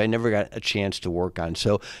international, which I never got a chance to work on.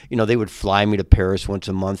 So, they would fly me to Paris once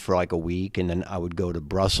a month for like a week, and then I would go to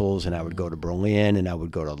Brussels, and I would go to Berlin, and I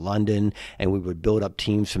would go to London, and we would build up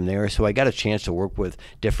teams from there. So I got a chance to work with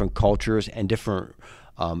different cultures and different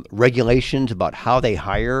regulations about how they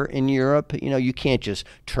hire in Europe. You can't just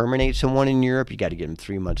terminate someone in Europe. You got to give them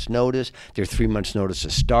 3 months notice. There's 3 months notice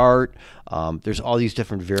to start. There's all these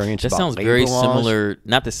different variants. That about sounds labor very laws. similar,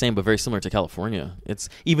 not the same, but very similar to California. It's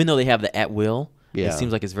even though they have the at will, Yeah. it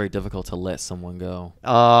seems like it's very difficult to let someone go.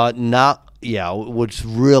 What's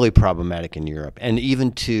really problematic in Europe, and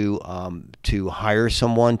even to hire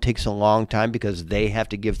someone takes a long time because they have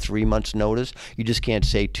to give 3 months notice. You just can't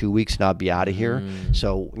say 2 weeks and I'll be out of here.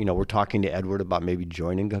 So we're talking to Edward about maybe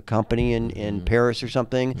joining a company in Paris or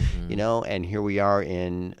something. And here we are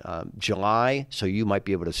in July, so you might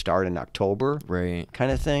be able to start in October, Right.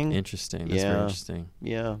 kind of thing. Interesting. That's very interesting.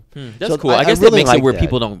 Yeah, That's So cool. I guess really that makes like it where that.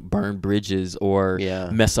 people don't burn bridges or Yeah.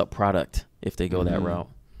 mess up product if they go that route.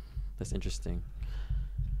 That's interesting.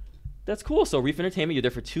 That's cool. So Reef Entertainment, you're there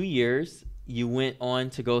for 2 years. You went on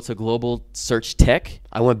to go to Global Search Tech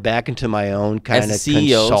I went back into my own kind as of a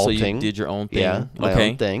CEO, consulting. so you did your own thing. Yeah, my okay.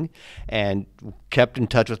 own thing, and kept in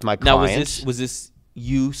touch with my Now, clients. was this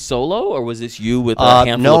you solo, or was this you with a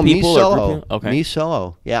handful of me people? Or solo. group of, okay. Me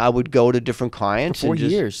solo. Yeah, I would go to different clients. For 4 and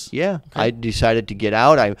just, years. Yeah, I decided to get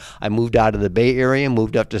out. I moved out of the Bay Area,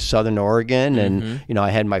 moved up to Southern Oregon, and I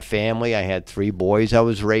had my family. I had 3 boys I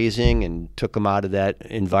was raising, and took them out of that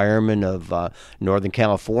environment of Northern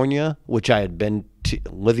California, which I had been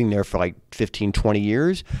living there for like 15, 20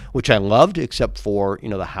 years, which I loved, except for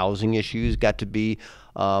the housing issues got to be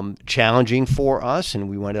challenging for us, and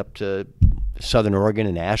we went up to Southern Oregon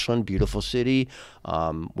and Ashland, beautiful city. We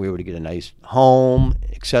were able to get a nice home,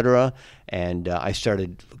 etc. And I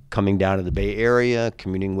started coming down to the Bay Area,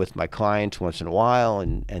 commuting with my clients once in a while,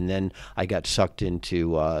 and then I got sucked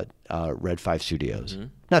into Red 5 Studios.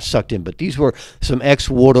 Not sucked in, but these were some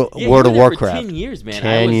World of you were there Warcraft. For 10 years, man.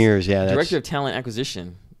 10 years, yeah. Director of Talent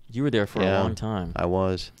Acquisition. You were there for a long time. I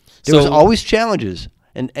was. There was always challenges.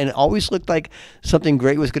 And it always looked like something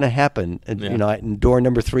great was going to happen. And, and door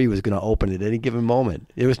number 3 was going to open at any given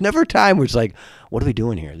moment. There was never a time where it's like, what are we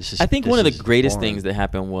doing here? I think one of the greatest things that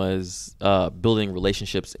happened was building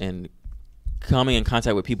relationships and coming in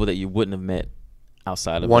contact with people that you wouldn't have met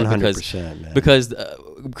outside of 100%, man. Because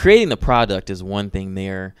creating the product is one thing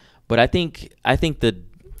there. But I think I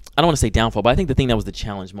don't want to say downfall, but I think the thing that was the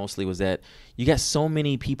challenge mostly was that you got so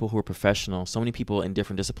many people who are professional, so many people in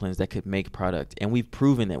different disciplines that could make product, and we've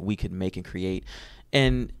proven that we could make and create.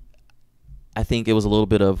 And I think it was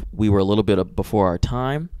we were a little bit before our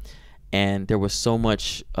time, and there was so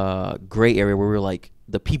much gray area where we were like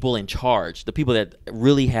the people in charge, the people that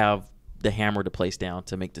really have the hammer to place down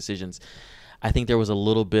to make decisions. I think there was a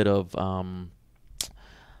little bit of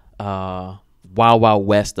wild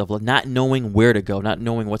west of not knowing where to go, not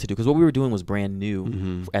knowing what to do, because what we were doing was brand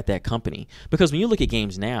new at that company. Because when you look at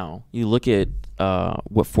games now, you look at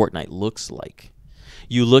what Fortnite looks like,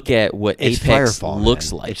 you look at what Apex Firefall,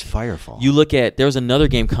 looks man. like. It's Firefall. You look at there's another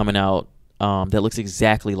game coming out that looks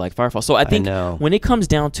exactly like Firefall. So I think when it comes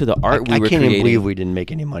down to the art we were creating, I can't even believe we didn't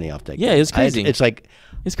make any money off that game. Yeah, it's crazy. It's like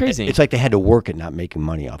it's crazy. It's like they had to work at not making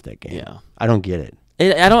money off that game. Yeah, I don't get it.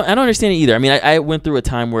 I don't understand it either. I mean, I went through a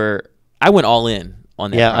time where I went all in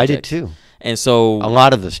on that. Yeah, project. I did too. And so a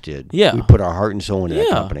lot of us did. Yeah, we put our heart and soul into that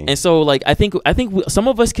company. And so I think some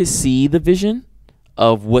of us could see the vision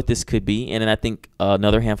of what this could be, and then I think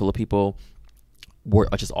another handful of people were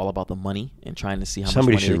just all about the money and trying to see how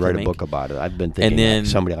somebody much money should they write could a book about it. I've been thinking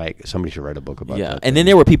somebody should write a book about that. Yeah, and then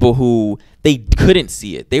there were people who they couldn't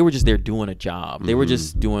see it. They were just there doing a job. They were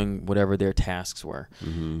just doing whatever their tasks were.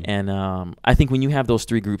 And I think when you have those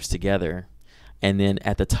 3 groups together, and then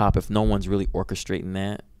at the top, if no one's really orchestrating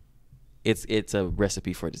that, it's a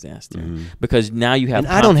recipe for disaster. Because now you have. And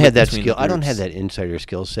I don't have that skill. I don't have that insider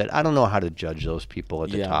skill set. I don't know how to judge those people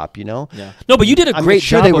at the top. Yeah. No, but you did a great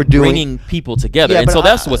job of bringing people together, and so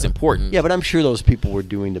that's what's important. Yeah, but I'm sure those people were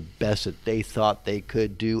doing the best that they thought they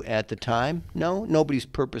could do at the time. No, nobody's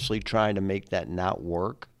purposely trying to make that not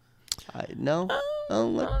work. No.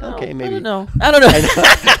 Okay, maybe. I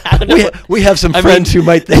don't know. We have some friends who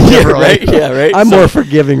might think differently. Right? Yeah, right. I'm more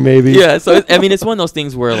forgiving, maybe. Yeah. So I mean, it's one of those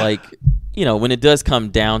things where, like, when it does come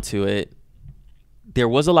down to it, there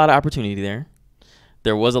was a lot of opportunity there.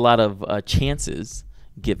 There was a lot of chances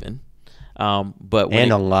given. But when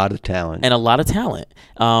And a lot of talent. and a lot of talent.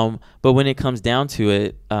 But when it comes down to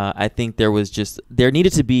it, I think there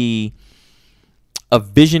needed to be a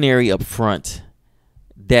visionary up front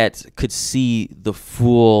that could see the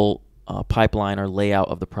full pipeline or layout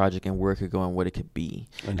of the project and where it could go and what it could be.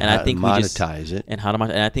 And I how think to monetize it. And how to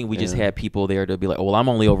monetize. And I think we just had people there to be like, oh, well, I'm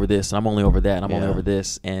only over this, and I'm only over that, and I'm only over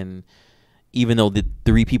this. And even though the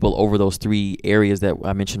 3 people over those 3 areas that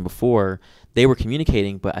I mentioned before, they were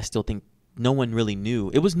communicating, but I still think no one really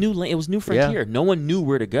knew. It was new frontier. Yeah. No one knew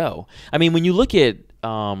where to go. I mean, when you look at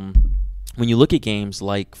games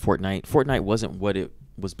like Fortnite wasn't what it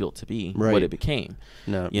was built to be, Right. what it became.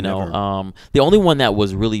 No, you never. know, the only one that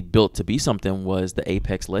was really built to be something was the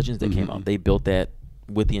Apex Legends that came out. They built that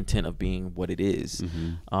with the intent of being what it is.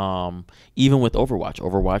 Even with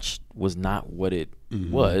Overwatch was not what it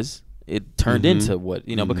was. It turned into what,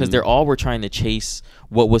 because they're all were trying to chase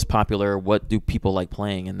what was popular, what do people like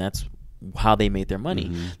playing, and that's how they made their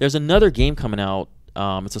money. There's another game coming out.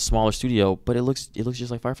 It's a smaller studio, but it looks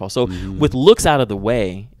just like Firefall. So with looks out of the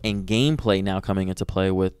way and gameplay now coming into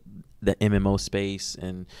play with the MMO space,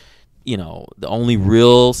 and the only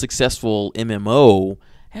real successful MMO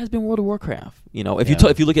has been World of Warcraft.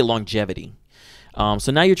 If you look at longevity.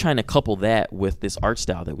 So now you're trying to couple that with this art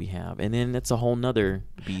style that we have, and then that's a whole nother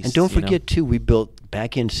beast. And don't forget too, we built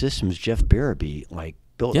back-end systems. Jeff Barabee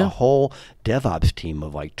built a whole DevOps team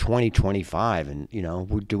of 2025, and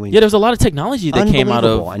we're doing there's a lot of technology that came out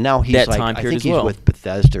of and now he's that time period I think as he's well. with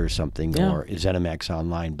Bethesda or something, or ZeniMax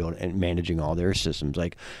Online, built and managing all their systems.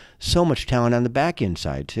 So much talent on the back-end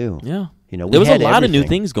side too. Yeah. We there was a lot everything. of new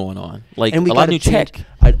things going on, and we a lot of new tech.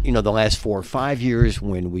 The last 4 or 5 years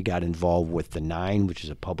when we got involved with the Nine, which is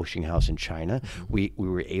a publishing house in China, we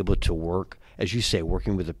were able to work, as you say,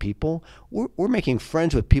 working with the people. We're making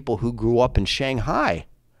friends with people who grew up in Shanghai,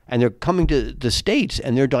 and they're coming to the States,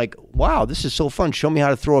 and they're like, "Wow, this is so fun! Show me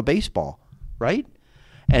how to throw a baseball," right?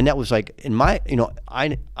 And that was in my,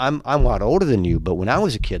 I'm a lot older than you, but when I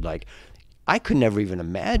was a kid, I could never even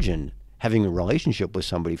imagine having a relationship with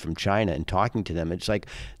somebody from China and talking to them. It's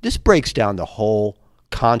this breaks down the whole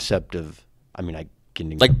concept of, I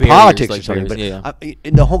can politics or something, but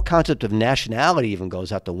the whole concept of nationality even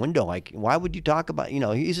goes out the window. Why would you talk about,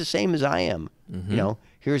 he's the same as I am.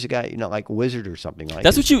 Here's a guy, like a wizard or something like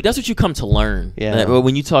that. That's what you come to learn. Yeah.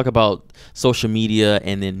 When you talk about social media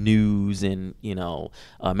and then news and,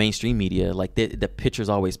 mainstream media, the picture's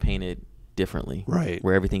always painted differently, right?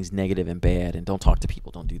 Where everything's negative and bad, and don't talk to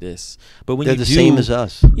people, don't do this. But when they're the same as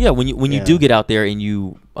us, when you do get out there and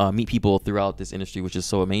you meet people throughout this industry, which is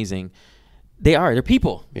so amazing, they're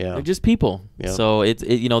people. Yeah, they're just people. Yeah. So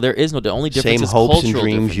there is the only difference same is hopes cultural and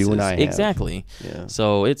dreams differences. you and I have. Exactly. Yeah.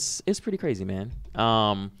 So it's pretty crazy, man.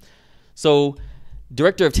 So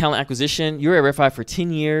director of talent acquisition, you're at Red 5 for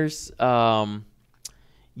 10 years.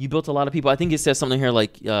 You built a lot of people. I think it says something here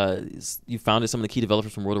you founded some of the key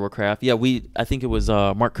developers from World of Warcraft. Yeah, I think it was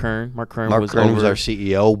Mark Kern. Mark Kern was our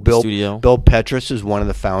CEO. Bill Petrus is one of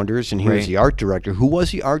the founders, and he was the art director. Who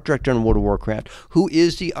was the art director on World of Warcraft? Who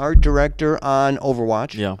is the art director on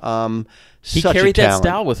Overwatch? Yeah. He carried that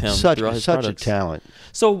style with him throughout his such products. a talent.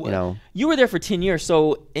 So you were there for 10 years.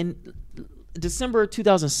 So in December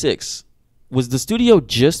 2006, was the studio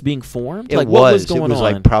just being formed? What was going on?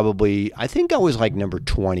 It was probably, I think I was number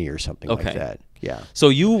 20 or something like that. Yeah.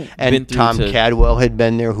 So and Tom Cadwell had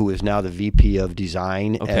been there, who is now the VP of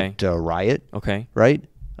design at Riot. Okay. Right?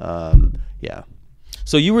 Yeah.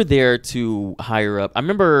 So you were there to hire up. I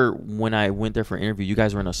remember when I went there for an interview, you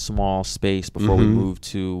guys were in a small space before we moved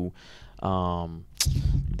to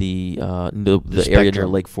the area near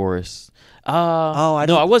Lake Forest. I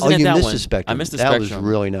wasn't at that one. I missed the Spectrum. That was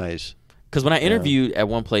really nice. Because when I interviewed at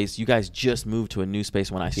one place, you guys just moved to a new space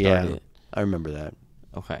when I started. Yeah, I remember that.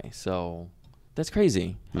 Okay, so that's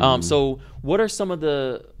crazy. So what are some of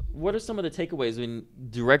the takeaways when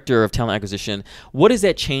director of talent acquisition? What does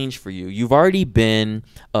that change for you? You've already been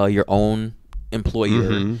your own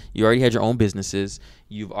employer. You already had your own businesses.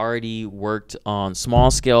 You've already worked on small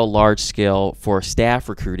scale, large scale for staff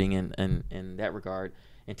recruiting and in that regard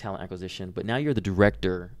and talent acquisition. But now you're the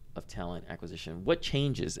director of talent acquisition. What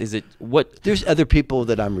changes? There's other people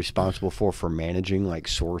that I'm responsible for managing, like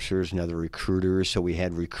sourcers and other recruiters. So we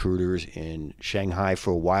had recruiters in Shanghai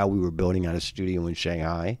for a while. We were building out a studio in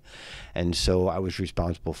Shanghai, and so I was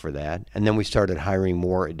responsible for that. And then we started hiring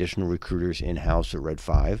more additional recruiters in-house at Red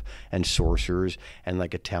 5, and sourcers, and a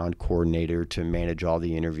talent coordinator to manage all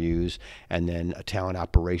the interviews, and then a talent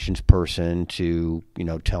operations person to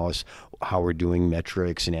tell us how we're doing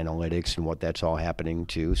metrics and analytics and what that's all happening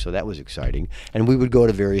too. So that was exciting. And we would go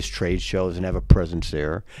to various trade shows and have a presence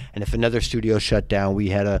there. And if another studio shut down, we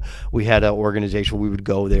had a organization where we would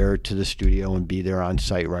go there to the studio and be there on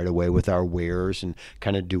site right away with our wares and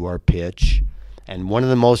kind of do our pitch. And one of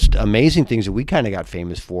the most amazing things that we kind of got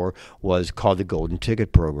famous for was called the Golden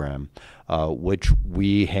Ticket Program, which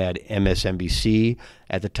we had MSNBC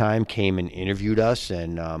at the time came and interviewed us.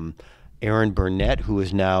 And Erin Burnett, who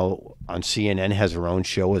is now on CNN, has her own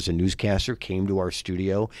show as a newscaster, came to our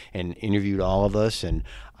studio and interviewed all of us. And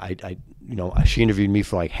she interviewed me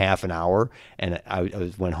for like half an hour, and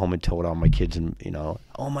I went home and told all my kids, and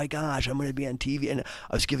oh my gosh, I'm going to be on TV. And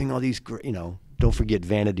I was giving all these, don't forget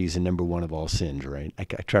vanity is the number one of all sins, right? I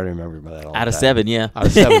try to remember that all the time. Out of 7, yeah. Out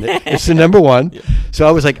of 7. It's the number one. Yeah. So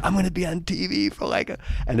I was like, I'm going to be on TV for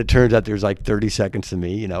and it turns out there's like 30 seconds of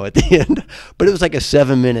me, at the end. But it was like a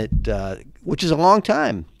 7-minute, which is a long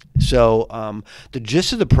time. So the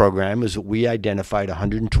gist of the program is that we identified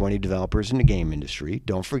 120 developers in the game industry.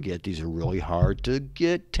 Don't forget, these are really hard to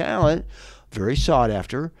get talent, very sought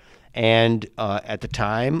after. And at the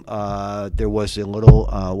time, there was a little,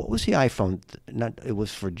 what was the iPhone? It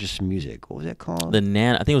was for just music. What was that called? The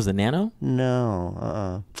Nano. I think it was the Nano?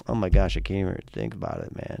 No. Oh my gosh, I can't even think about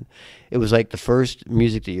it, man. It was like the first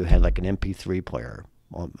music that you had, like an MP3 player.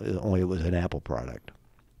 Only it was an Apple product.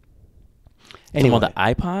 Anyway. Talking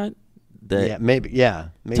about the iPod? Maybe.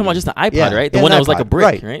 Talking about just the iPod, right? The one that was like a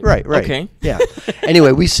brick, right? Okay. Yeah.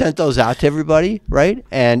 Anyway, we sent those out to everybody, right?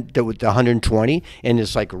 And with the 120 in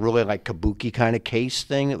this like really like kabuki kind of case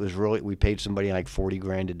thing. It was really, we paid somebody like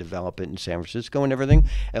 $40,000 to develop it in San Francisco and everything.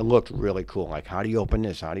 It looked really cool. Like, how do you open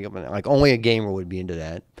this? How do you open that? Like, only a gamer would be into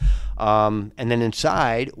that. And then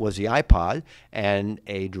inside was the iPod and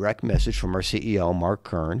a direct message from our CEO, Mark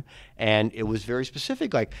Kern. And it was very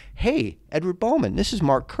specific, like, hey, Edward Bowman, this is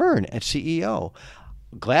Mark Kern at CEO.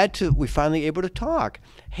 We finally able to talk.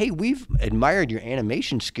 Hey, we've admired your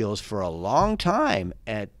animation skills for a long time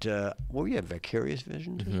at, what were you at, Vicarious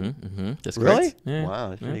Visions? That's really? Correct. Yeah. Wow,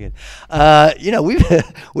 that's pretty good.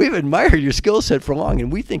 We've admired your skill set for long,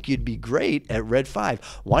 and we think you'd be great at Red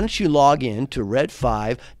 5. Why don't you log in to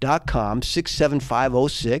red5.com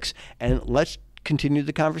 67506 and let's continue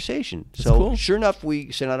the conversation. That's so cool. Sure enough,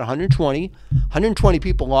 we sent out 120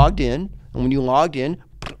 people logged in, and when you logged in,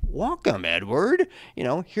 welcome, Edward.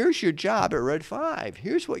 Here's your job at Red 5.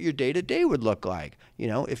 Here's what your day-to-day would look like.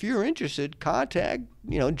 If you're interested, contact,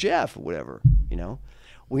 Jeff or whatever,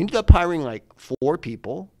 We ended up hiring like 4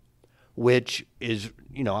 people, which is,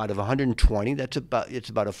 out of 120, it's about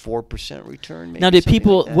a 4% return. Maybe, now, did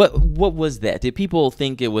people, like what was that? Did people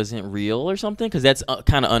think it wasn't real or something? Because that's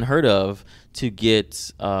kind of unheard of to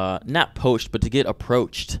get, not poached, but to get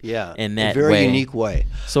approached in that way. A very unique way.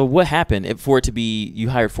 So what happened for it to be, you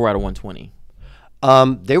hired 4 out of 120?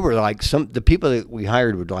 They were like the people that we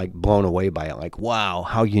hired were like blown away by it. Like, wow,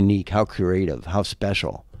 how unique, how creative, how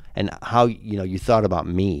special, and how, you thought about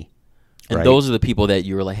me. And right? Those are the people that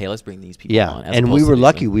you were like, hey, let's bring these people on. And we were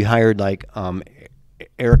lucky. We hired like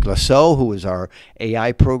Eric Lasso, who was our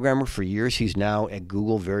AI programmer for years. He's now at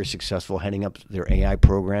Google, very successful, heading up their AI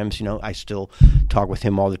programs. I still talk with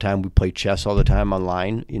him all the time. We play chess all the time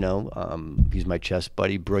online. He's my chess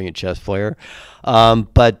buddy, brilliant chess player.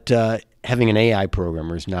 But having an AI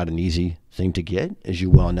programmer is not an easy thing to get, as you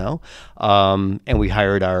well know. And we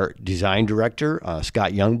hired our design director,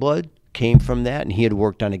 Scott Youngblood. Came from that, and he had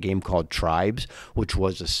worked on a game called Tribes, which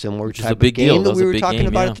was a similar type of game that we were talking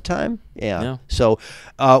about at the time. Yeah. So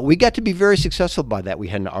we got to be very successful by that. We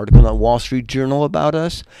had an article in the Wall Street Journal about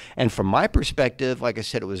us, and from my perspective, like I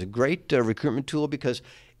said, it was a great recruitment tool because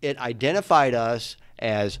it identified us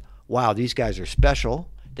as, wow, these guys are special.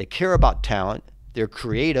 They care about talent. They're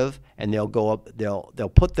creative, and they'll go up.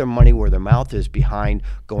 They'll put their money where their mouth is behind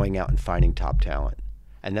going out and finding top talent.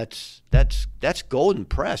 And that's golden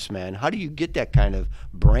press, man. How do you get that kind of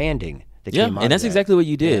branding that came out and that's of that? exactly what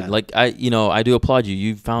you did. Yeah. Like I do applaud you.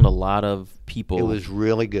 You found a lot of people. It was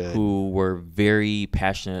really good. Who were very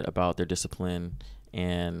passionate about their discipline,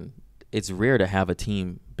 and it's rare to have a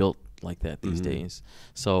team built like that these days.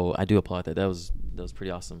 So I do applaud that. That was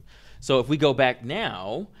pretty awesome. So if we go back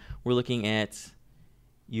now, we're looking at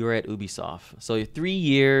you're at Ubisoft. So 3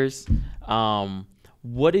 years.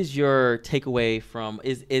 What is your takeaway from?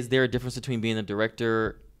 Is there a difference between being a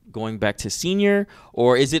director going back to senior,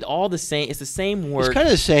 or is it all the same? It's the same work. It's kind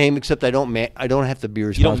of the same, except I don't have to be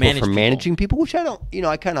responsible for managing people, which I don't.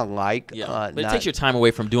 I kind of like. Yeah, but it takes your time away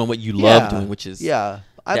from doing what you love doing, which is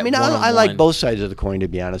I mean, I like both sides of the coin, to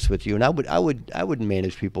be honest with you, and I would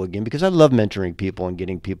manage people again because I love mentoring people and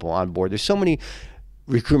getting people on board. There's so many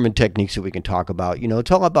recruitment techniques that we can talk about.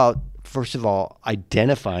 It's all about, first of all,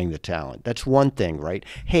 identifying the talent. That's one thing, right?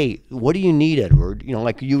 Hey, what do you need, Edward?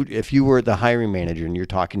 Like if you were the hiring manager and you're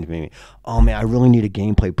talking to me, oh man, I really need a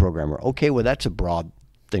gameplay programmer. Okay, well, that's a broad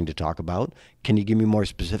thing to talk about. Can you give me more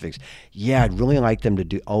specifics? Yeah, I'd really like them to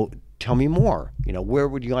do, tell me more. Where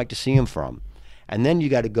would you like to see them from? And then you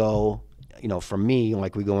got to go, from me,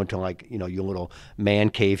 like we go into like, your little man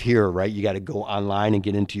cave here, right? You got to go online and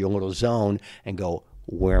get into your little zone and go,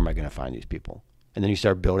 where am I going to find these people? And then you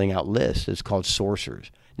start building out lists. It's called sourcers.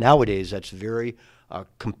 Nowadays, that's very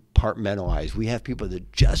compartmentalized. We have people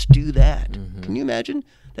that just do that. Mm-hmm. Can you imagine?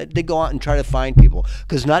 That they go out and try to find people,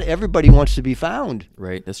 because not everybody wants to be found.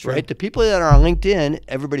 Right, that's true. Right, the people that are on LinkedIn,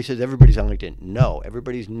 everybody says everybody's on LinkedIn. No,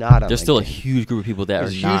 everybody's not on LinkedIn. There's still a huge group of people that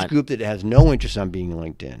There's are a not. huge group that has no interest on being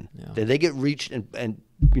LinkedIn. Yeah. They get reached, and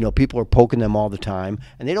people are poking them all the time,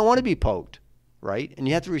 and they don't want to be poked, right? And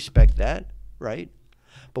you have to respect that, right?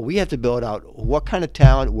 But we have to build out what kind of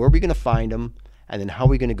talent, where are we going to find them, and then how are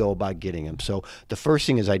we going to go about getting them. So the first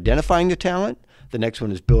thing is identifying the talent. The next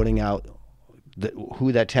one is building out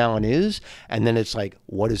who that talent is, and then it's like,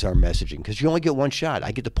 what is our messaging? Because you only get one shot.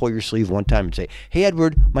 I get to pull your sleeve one time and say, hey,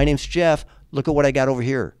 Edward, my name's Jeff. Look at what I got over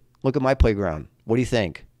here. Look at my playground. What do you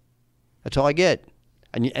think? That's all I get.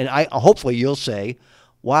 And hopefully you'll say,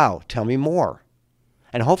 wow, tell me more.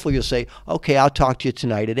 And hopefully you'll say, okay, I'll talk to you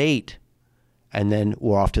tonight at 8. And then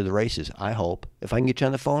we're off to the races, I hope. If I can get you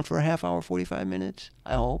on the phone for a half hour, 45 minutes,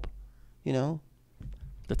 I hope,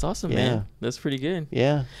 That's awesome, man. That's pretty good.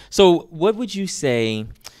 Yeah. So what would you say,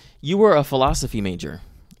 you were a philosophy major.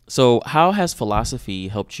 So how has philosophy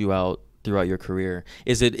helped you out throughout your career?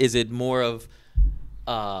 Is it more of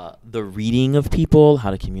the reading of people,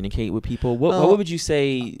 how to communicate with people? What would you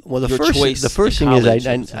say? Well, the first thing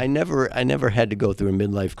is I never had to go through a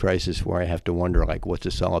midlife crisis where I have to wonder like what's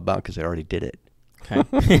this all about, because I already did it.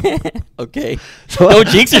 Okay. Okay. So, don't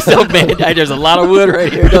jinx yourself, man. There's a lot of wood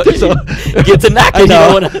right here. Get to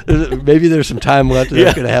knocking. Maybe there's some time left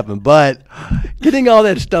that's going to happen. But getting all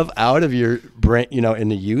that stuff out of your brain, in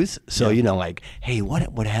the youth. So, like, hey,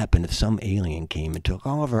 what happened if some alien came and took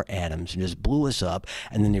all of our atoms and just blew us up,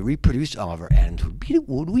 and then they reproduced all of our atoms?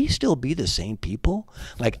 Would we still be the same people?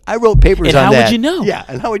 Like, I wrote papers on that. And how would you know? Yeah,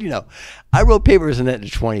 and how would you know? I wrote papers on that in the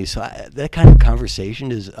 20s. So that kind of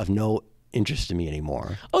conversation is of no interest to me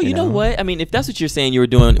anymore. Oh, you know what? I mean, if that's what you're saying you were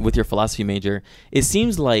doing with your philosophy major, it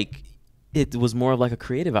seems like it was more of like a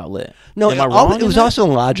creative outlet. No, Am I wrong it was also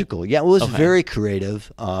logical. Yeah, it was very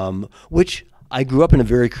creative, which I grew up in a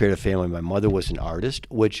very creative family. My mother was an artist,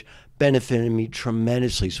 which benefited me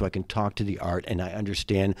tremendously, so I can talk to the art and I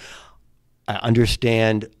understand.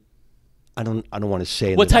 I don't want to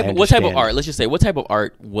say what type of art. Let's just say, what type of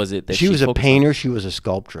art was it that she was a painter on? She was a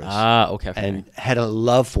sculptress. Okay. And had a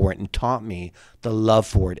love for it and taught me the love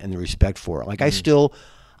for it and the respect for it. Like I still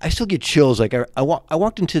get chills. Like I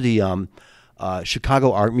walked into the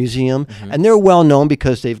Chicago Art Museum, and they're well known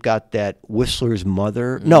because they've got that Whistler's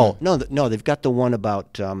Mother. No, they've got the one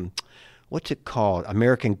about what's it called?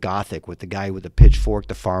 American Gothic, with the guy with the pitchfork,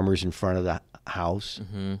 the farmers in front of the house.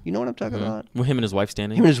 You know what I'm talking about? Well, him and his wife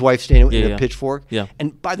standing. Him and his wife standing with a pitchfork. Yeah.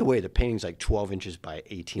 And by the way, the painting's like 12 inches by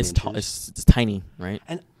 18 inches. It's tiny, right?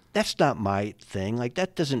 And that's not my thing. Like,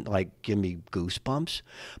 that doesn't like give me goosebumps.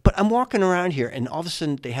 But I'm walking around here, and all of a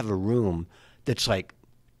sudden they have a room that's like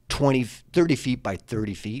 30 feet by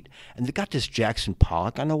 30 feet, and they got this Jackson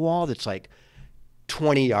Pollock on the wall that's like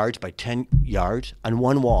 20 yards by 10 yards on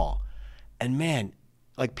one wall. And man,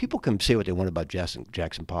 like, people can say what they want about Jackson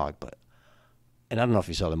Pollock, but, and I don't know if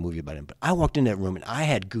you saw the movie about him, but I walked in that room and I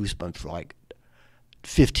had goosebumps for like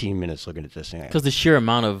 15 minutes looking at this thing. Because the sheer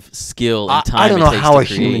amount of skill and time I don't know how a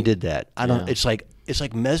create. human did that. I don't. Yeah. It's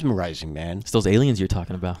like mesmerizing, man. It's those aliens you're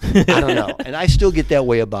talking about. I don't know, and I still get that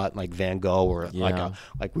way about like Van Gogh, or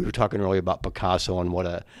like we were talking earlier about Picasso and what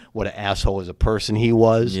an asshole as a person he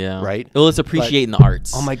was. Yeah. Right. Well, it's appreciating the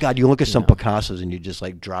arts. Oh my God, you look at some Picassos and you just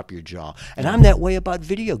like drop your jaw. And I'm that way about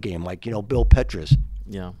video game, like Bill Petrus.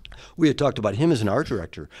 Yeah. We had talked about him as an art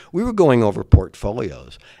director. We were going over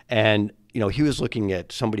portfolios, and he was looking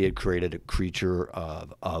at, somebody had created a creature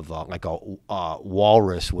of like a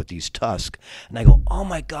walrus with these tusks, and I go, "Oh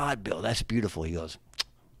my God, Bill, that's beautiful." He goes,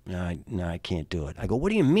 "No, I can't do it." I go, "What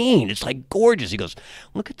do you mean? It's like gorgeous." He goes,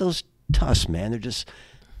 "Look at those tusks, man.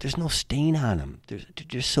 There's no stain on them. They're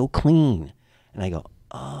just so clean." And I go,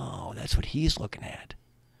 "Oh, that's what he's looking at."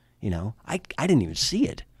 I didn't even see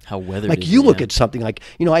it. How weathered. Like, you look at something like,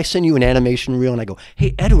 I send you an animation reel and I go,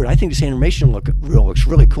 "Hey, Edward, I think this animation reel looks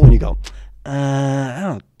really cool." And you go, "I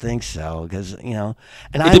don't think so," because, and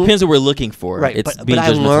it depends what we're looking for. Right, It's but I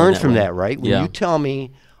learned from that, right? When you tell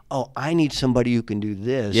me, oh, I need somebody who can do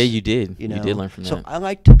this. Yeah, you did. You know? You did learn from so that. I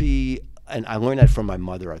like to be, and I learned that from my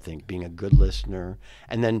mother, I think, being a good listener.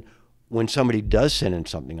 And then when somebody does send in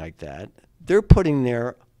something like that, they're putting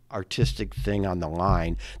their artistic thing on the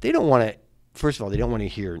line. They don't want to, first of all, they don't want to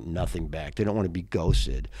hear nothing back. They don't want to be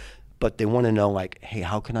ghosted. But they want to know, like, hey,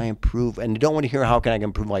 how can I improve? And they don't want to hear how can I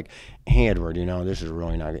improve, like, hey, Edward, you know, this is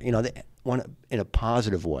really not good. You know, they want it in a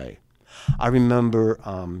positive way. I remember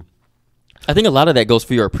I think a lot of that goes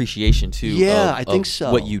for your appreciation too. Yeah, of, I think of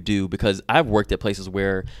so. What you do, because I've worked at places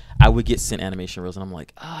where I would get sent animation reels, and I'm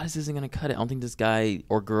like, this isn't gonna cut it. I don't think this guy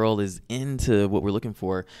or girl is into what we're looking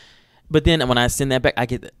for. But then when I send that back, I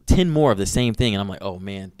get 10 more of the same thing, and I'm like, oh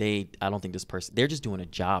man, I don't think this person. They're just doing a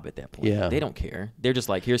job at that point. Yeah. They don't care. They're just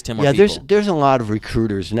like, here's 10 more yeah, people. there's a lot of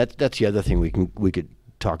recruiters, and that's the other thing we could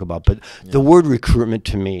talk about. But the word recruitment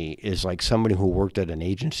to me is like somebody who worked at an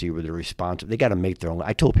agency where they're responsible. They got to make their own.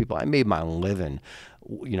 I told people I made my own living.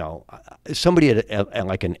 You know, somebody at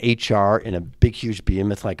like an HR in a big, huge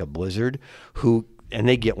behemoth like a Blizzard, and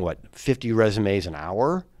they get what 50 resumes an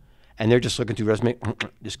hour. And they're just looking through resume.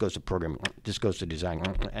 This goes to programming. This goes to design.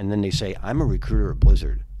 And then they say, "I'm a recruiter at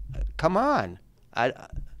Blizzard." Come on, and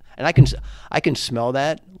I can smell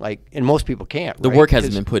that. Like, and most people can't. The right? work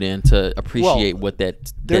hasn't been put in to appreciate what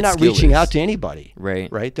that. They're not skill reaching is. out to anybody.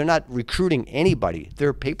 Right. Right. They're not recruiting anybody.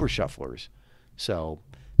 They're paper shufflers. So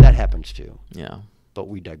that happens too. Yeah. But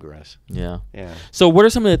we digress. Yeah. Yeah. So what are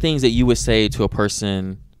some of the things that you would say to a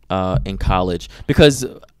person in college? Because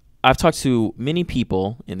I've talked to many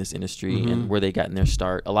people in this industry and where they gotten their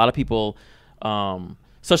start. A lot of people,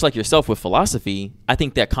 such like yourself with philosophy, I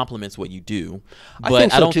think that complements what you do.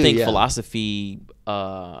 But I don't think philosophy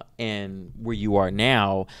and where you are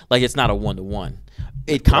now, like it's not a one-to-one.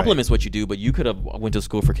 It complements what you do, but you could have went to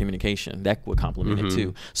school for communication. That would complement it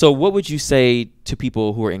too. So what would you say to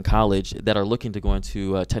people who are in college that are looking to go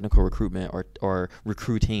into technical recruitment or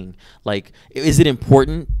recruiting? Like, is it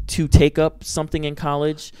important to take up something in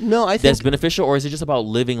college that's beneficial, or is it just about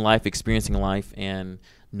living life, experiencing life, and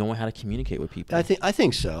knowing how to communicate with people? I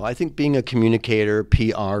think so. I think being a communicator,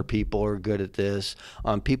 PR people are good at this.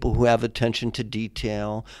 People who have attention to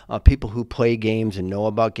detail, people who play games and know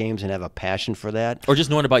about games and have a passion for that. Or just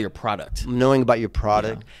knowing about your product. Knowing about your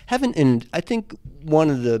product. And I think one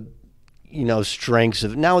of the strengths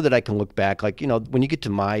of, now that I can look back, like, when you get to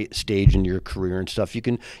my stage in your career and stuff,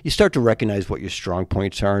 you start to recognize what your strong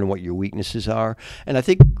points are and what your weaknesses are. And I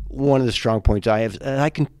think one of the strong points I have, and I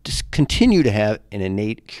can just continue to have an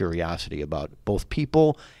innate curiosity about both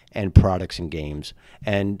people and products and games.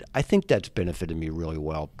 And I think that's benefited me really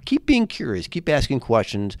well. Keep being curious, keep asking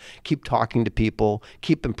questions, keep talking to people,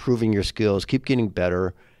 keep improving your skills, keep getting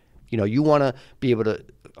better. You want to be able to,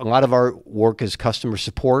 a lot of our work is customer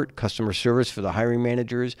support, customer service for the hiring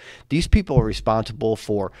managers. These people are responsible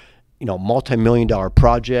for, multi-million-dollar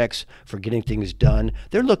projects, for getting things done.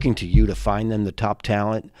 They're looking to you to find them the top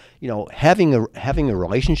talent. Having a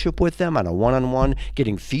relationship with them on a one-on-one,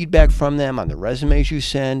 getting feedback from them on the resumes you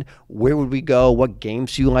send. Where would we go? What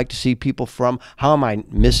games do you like to see people from? How am I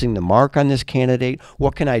missing the mark on this candidate?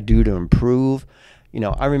 What can I do to improve?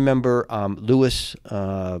 I remember Lewis,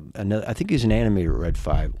 I think he's an animator at Red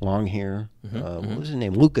 5, long hair. What was his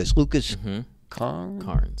name? Lucas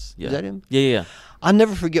Carnes. Yeah. Is that him? Yeah. I'll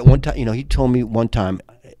never forget one time, he told me one time,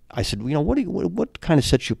 I said, what kind of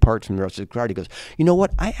sets you apart from the rest of the crowd? He goes, you know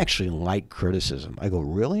what? I actually like criticism. I go,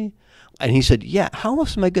 really? And he said, yeah, how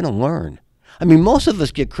else am I going to learn? I mean, most of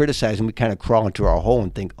us get criticized and we kind of crawl into our hole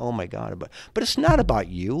and think, oh my God, but it's not about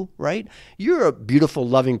you, right? You're a beautiful,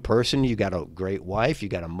 loving person. You got a great wife. You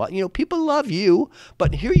got people love you,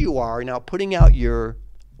 but here you are now putting out your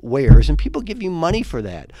wares and people give you money for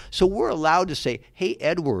that. So we're allowed to say, hey,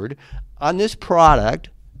 Edward, on this product,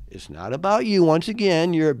 it's not about you. Once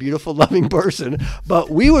again, you're a beautiful, loving person, but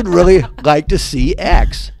we would really like to see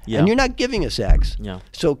X. Yeah. And you're not giving us X. Yeah.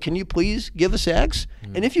 So can you please give us X?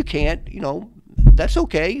 And if you can't, that's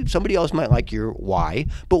okay. Somebody else might like your Y,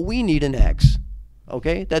 but we need an X.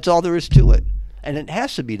 Okay? That's all there is to it. And it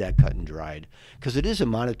has to be that cut and dried because it is a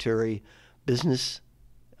monetary business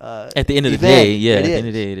at the end of the event. day, yeah. At the end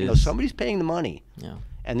of the day, it is. Somebody's paying the money. Yeah.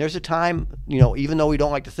 And there's a time, even though we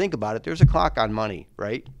don't like to think about it, there's a clock on money,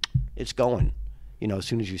 right? It's going, as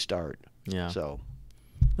soon as you start. Yeah. So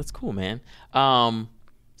that's cool, man.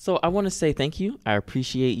 So I want to say thank you. I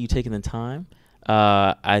appreciate you taking the time.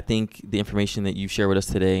 I think the information that you share with us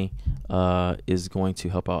today is going to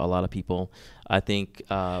help out a lot of people. I think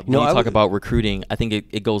when you talk about recruiting, I think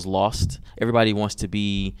it goes lost. Everybody wants to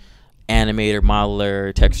be animator,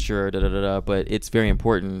 modeler, texture, but it's very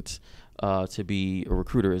important to be a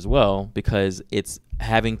recruiter as well because it's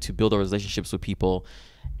having to build those relationships with people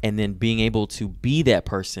and then being able to be that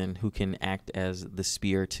person who can act as the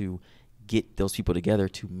spear to get those people together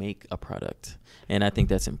to make a product. And I think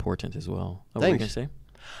that's important as well. What were you going to say?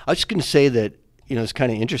 I was just going to say that, it's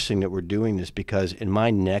kind of interesting that we're doing this because in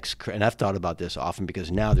my next, and I've thought about this often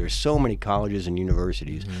because now there's so many colleges and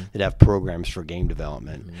universities that have programs for game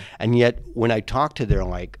development. And yet when I talk to their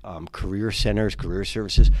career centers, career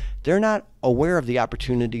services, they're not aware of the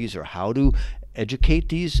opportunities or how to educate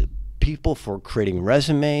these people for creating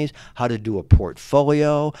resumes, how to do a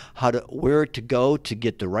portfolio, where to go to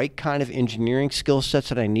get the right kind of engineering skill sets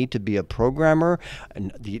that I need to be a programmer,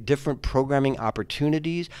 and the different programming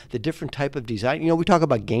opportunities, the different type of design. We talk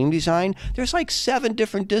about game design. There's 7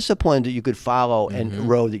 different disciplines that you could follow and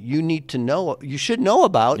row that you need to know, you should know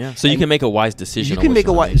about. Yeah. So you can make a wise decision. You can make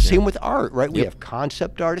a wise, same with art, right? We have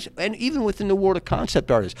concept artists, and even within the world of concept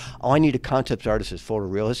artists, I need a concept artist that's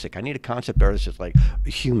photorealistic. I need a concept artist that's like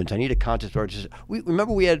humans. I need a concept artist.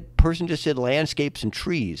 Remember we had a person just did landscapes and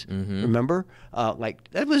trees. Remember?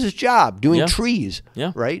 That was his job, doing trees,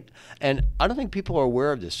 right? And I don't think people are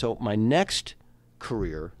aware of this. So my next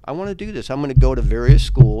career, I want to do this. I'm going to go to various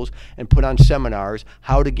schools and put on seminars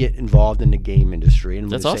how to get involved in the game industry. And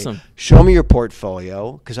that's awesome. Show me your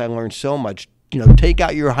portfolio, because I learned so much. Take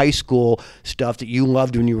out your high school stuff that you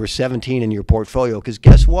loved when you were 17 in your portfolio, because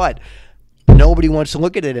guess what? Nobody wants to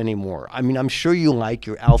look at it anymore. I mean, I'm sure you like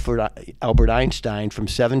your Albert Einstein from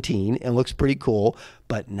 17. It looks pretty cool,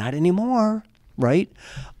 but not anymore, right?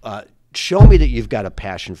 Show me that you've got a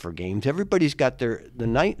passion for games. Everybody's got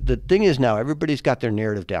the thing is now, everybody's got their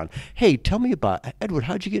narrative down. Hey, tell me about, Edward,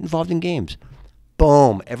 how'd you get involved in games?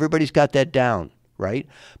 Boom, everybody's got that down. Right?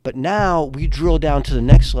 But now we drill down to the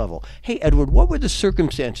next level. Hey, Edward, what were the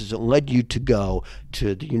circumstances that led you to go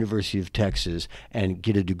to the University of Texas and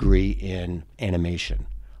get a degree in animation?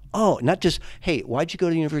 Oh, not just, hey, why'd you go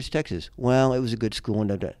to the University of Texas? Well, it was a good school.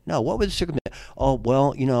 No, what were the circumstances? Oh,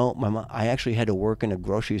 well, my mom, I actually had to work in a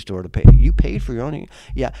grocery store to pay. You paid for your own?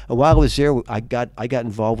 Yeah. And while I was there, I got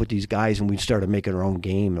involved with these guys, and we started making our own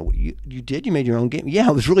game. You did? You made your own game? Yeah,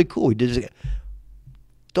 it was really cool. We did it.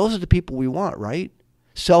 Those are the people we want, right?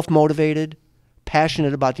 Self-motivated,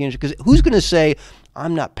 passionate about the industry. Because who's going to say,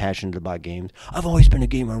 I'm not passionate about games. I've always been a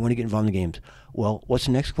gamer. I want to get involved in games. Well, what's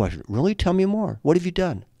the next question? Really? Tell me more. What have you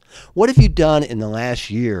done? What have you done in the last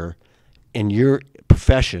year in your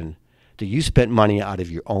profession that you spent money out of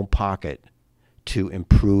your own pocket to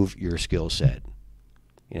improve your skill set?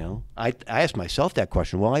 I asked myself that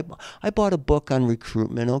question. Well, I bought a book on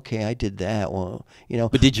recruitment. Okay, I did that. Well,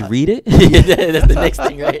 But did you read it? That's the next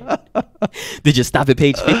thing, right? Did you stop at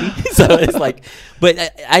page 50? So it's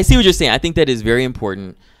but I see what you're saying. I think that is very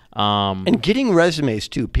important. And getting resumes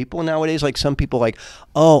too. People nowadays, some people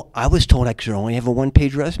I was told I could only have a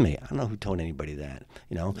 1-page resume. I don't know who told anybody that,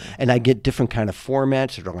 And I get different kind of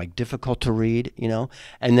formats that are difficult to read,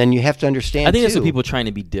 And then you have to understand. I think that's what people are trying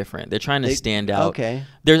to be different. They're trying to stand out. Okay.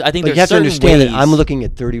 I think but you have to understand that I'm looking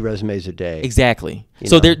at 30 resumes a day. Exactly.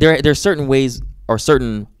 So there's certain ways or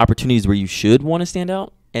certain opportunities where you should want to stand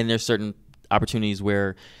out, and there's certain opportunities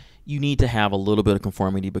where you need to have a little bit of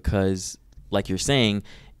conformity because, like you're saying,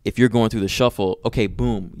 if you're going through the shuffle, okay,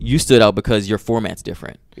 boom, you stood out because your format's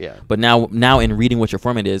different. Yeah. But now in reading what your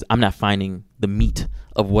format is, I'm not finding the meat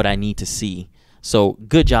of what I need to see. So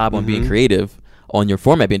good job on being creative on your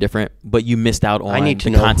format being different, but you missed out on the content. I need to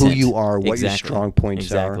know who you are, what your strong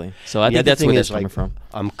points are. Exactly. So I think that's where that's coming from.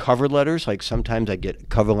 Cover letters, sometimes I get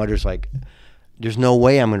cover letters there's no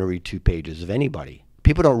way I'm going to read 2 pages of anybody.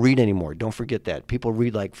 People don't read anymore. Don't forget that. People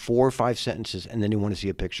read 4 or 5 sentences, and then they want to see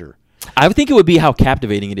a picture. I think it would be how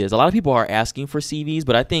captivating it is. A lot of people are asking for CVs,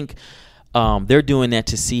 but I think they're doing that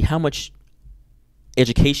to see how much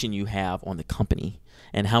education you have on the company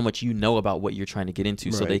and how much you know about what you're trying to get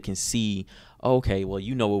into, so they can see, okay, well,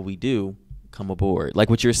 you know what we do, come aboard. Like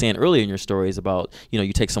what you were saying earlier in your stories about,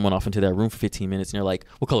 you take someone off into that room for 15 minutes and you're like,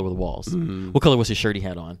 what color were the walls? What color was his shirt he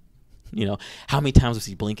had on? How many times was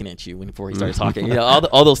he blinking at you before he started talking?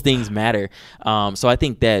 All those things matter. So I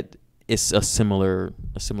think that it's a similar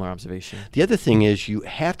observation. The other thing is you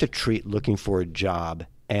have to treat looking for a job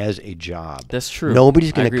as a job. That's true.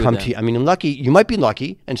 Nobody's going to come to you. I mean, you might be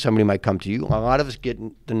lucky, and somebody might come to you. A lot of us get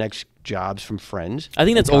the next jobs from friends. I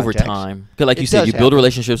think that's over time. Because like you said, you build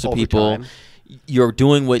relationships with people. You're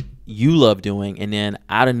doing what you love doing, and then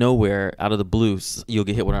out of nowhere, out of the blue, you'll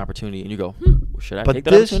get hit with an opportunity, and you go, should I take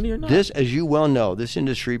that opportunity or not? This, as you well know, this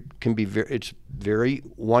industry can be it's very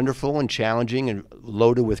wonderful and challenging and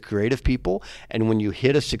loaded with creative people. And when you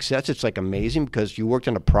hit a success, it's amazing because you worked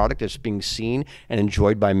on a product that's being seen and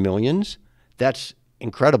enjoyed by millions. That's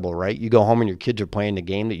incredible, right? You go home and your kids are playing the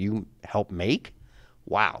game that you helped make.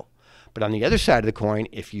 Wow. But on the other side of the coin,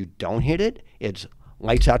 if you don't hit it, it's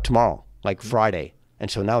lights out tomorrow, like Friday. And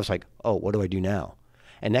so now it's like, oh, what do I do now?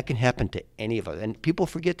 And that can happen to any of us. And people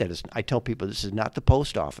forget that. I tell people this is not the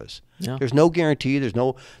post office. Yeah. There's no guarantee. There's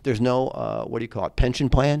no what do you call it, pension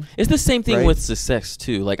plan? It's the same thing Right. with success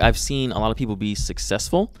too. Like I've seen a lot of people be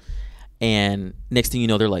successful, and next thing you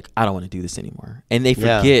know, they're like, I don't want to do this anymore, and they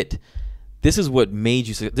Yeah. forget this is what made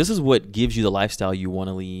you. This is what gives you the lifestyle you want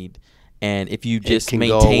to lead. And if you just can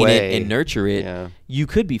go maintain it away. and nurture it, Yeah. you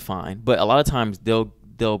could be fine. But a lot of times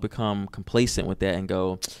they'll become complacent with that and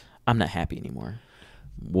go, I'm not happy anymore.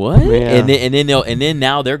 What? Yeah. And then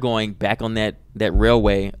now they're going back on that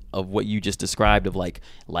railway of what you just described of like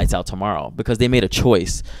lights out tomorrow, because they made a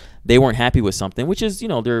choice. They weren't happy with something, which is,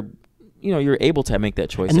 you're able to make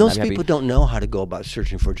that choice. And those not people happy. don't know how to go about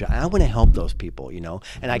searching for a job. I want to help those people,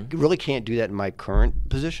 And I really can't do that in my current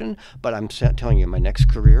position, but I'm telling you, in my next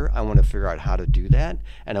career, I want to figure out how to do that.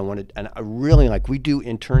 And I really we do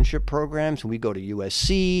internship programs, and we go to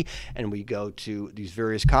USC, and we go to these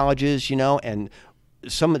various colleges, and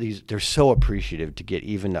some of these, they're so appreciative to get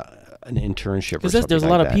even an internship. Because there's a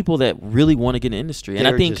lot of people that really want to get in the industry. And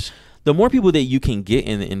I think the more people that you can get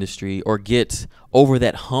in the industry or get over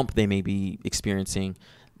that hump they may be experiencing,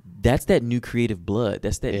 that's that new creative blood.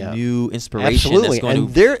 That's that new inspiration. Absolutely. That's going And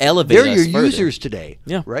to they're elevate us your further. users today.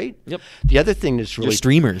 Yeah. Right? Yep. The other thing that's really They're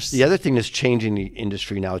streamers. The other thing that's changing the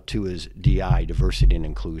industry now too is DI, diversity and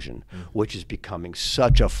inclusion, which is becoming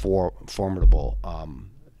such a formidable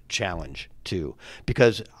challenge too,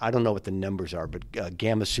 because I don't know what the numbers are, but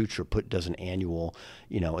Gamma Sutra does an annual,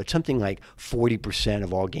 it's something like 40%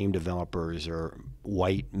 of all game developers are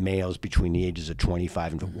white males between the ages of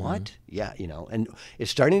 25 and what? Yeah, and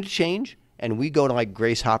it's starting to change. And we go to like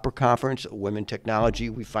Grace Hopper Conference, Women Technology.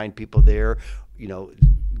 We find people there,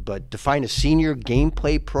 but to find a senior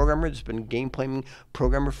gameplay programmer that's been a gameplay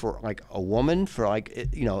programmer for like a woman for like,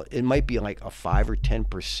 it might be like a 5 or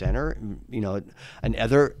 10%er, in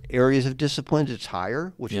other areas of disciplines it's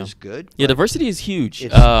higher, which is good. Yeah, diversity is huge.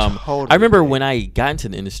 It's totally I remember great. when I got into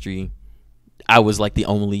the industry, I was like the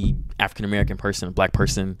only African-American person, black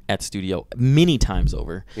person at the studio many times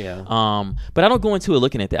over. Yeah. But I don't go into it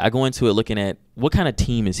looking at that. I go into it looking at what kind of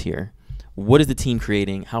team is here. What is the team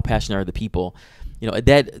creating? How passionate are the people?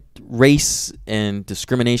 That race and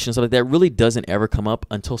discrimination and stuff like that really doesn't ever come up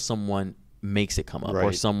until someone makes it come up or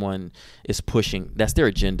Right. someone is pushing. That's their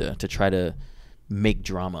agenda to try to make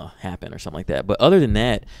drama happen or something like that. But other than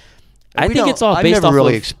that, I think it's all based I've never off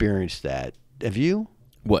really of experienced that. Have you?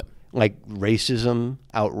 what? Like racism,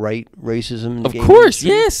 outright racism? In the Of game course,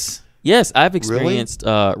 industry? yes. I've experienced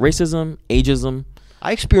racism, ageism.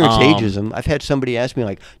 I experienced ageism. I've had somebody ask me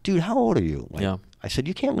like, dude, how old are you? Like, Yeah. I said,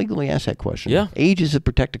 you can't legally ask that question. Yeah. Age is a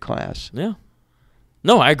protected class. Yeah.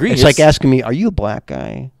 No, I agree. It's like asking me, are you a black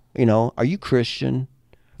guy? Are you Christian?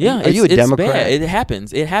 Yeah, Are you a it's Democrat? bad. It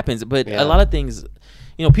happens. But Yeah. a lot of things,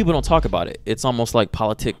 people don't talk about it. It's almost like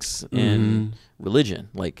politics and religion.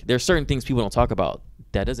 Like there's certain things people don't talk about.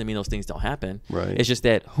 That doesn't mean those things don't happen. Right. It's just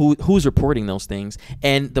that who's reporting those things,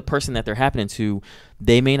 and the person that they're happening to,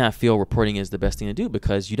 they may not feel reporting is the best thing to do,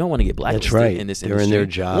 because you don't want to get blacklisted right. in this They're industry. in their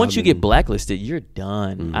job Once you get and- blacklisted, you're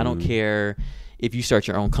done. I don't care if you start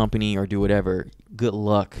your own company or do whatever. Good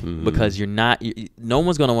luck, because no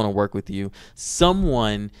one's going to want to work with you.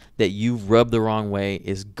 Someone that you've rubbed the wrong way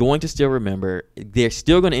is going to still remember. They're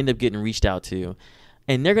still going to end up getting reached out to.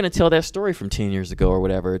 And they're going to tell that story from 10 years ago or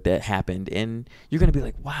whatever that happened. And you're going to be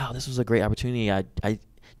like, wow, this was a great opportunity. I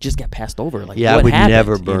just got passed over. Like, Yeah, what I would happened,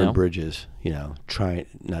 never you burn know? bridges. Try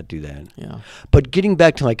not do that. Yeah. But getting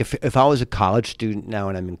back to like if I was a college student now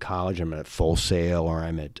and I'm in college, I'm at Full Sail or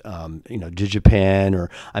I'm at Digipen or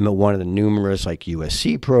I'm at one of the numerous like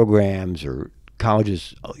USC programs or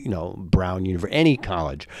colleges, Brown University, any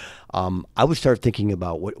college, I would start thinking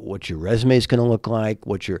about what your resume is going to look like,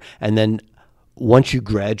 and then once you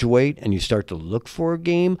graduate and you start to look for a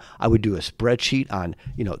game, I would do a spreadsheet on,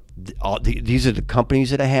 these are the companies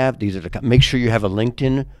that I have. Make sure you have a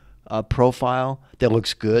LinkedIn profile that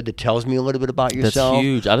looks good, that tells me a little bit about yourself. That's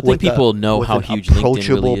huge. I don't think people know how huge LinkedIn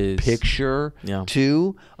approachable really is. Picture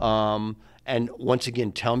too. And once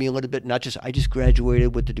again, tell me a little bit. Not just I just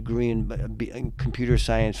graduated with a degree in computer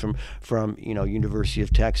science from University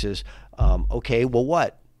of Texas. Okay, well,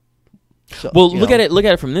 what? So, Look at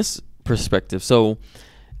it from this perspective. So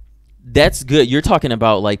that's good. You're talking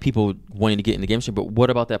about like people wanting to get in the games industry, but what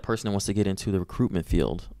about that person that wants to get into the recruitment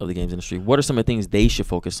field of the games industry? What are some of the things they should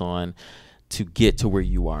focus on to get to where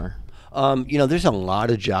you are? There's a lot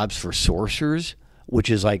of jobs for sourcers. which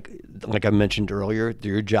is like I mentioned earlier,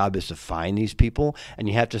 your job is to find these people, and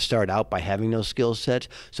you have to start out by having those skill sets.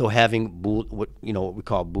 So having what we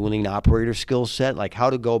call Boolean operator skill set, like how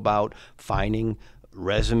to go about finding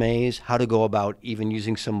resumes, how to go about even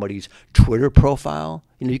using somebody's Twitter profile.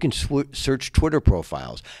 You can search Twitter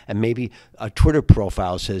profiles, and maybe a Twitter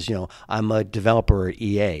profile says, I'm a developer at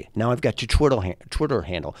EA. Now I've got your Twitter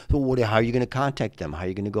handle. So how are you going to contact them? How are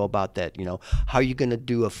you going to go about that? How are you going to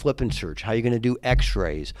do a flip and search? How are you going to do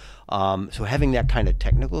X-rays? So having that kind of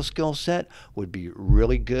technical skill set would be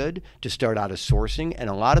really good to start out as sourcing. And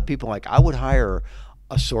a lot of people, I would hire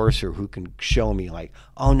a sourcer who can show me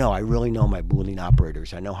oh no, I really know my Boolean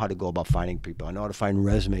operators. I know how to go about finding people. I know how to find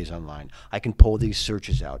resumes online. I can pull these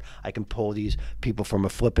searches out. I can pull these people from a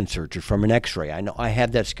flip and search or from an X-ray. I know I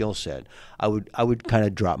have that skill set. I would kind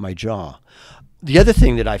of drop my jaw. The other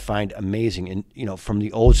thing that I find amazing, and from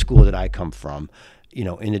the old school that I come from,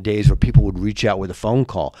 in the days where people would reach out with a phone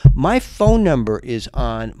call. My phone number is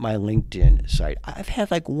on my LinkedIn site. I've had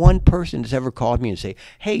one person that's ever called me and say,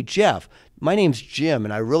 hey, Jeff, my name's Jim,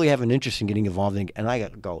 and I really have an interest in getting involved in, and I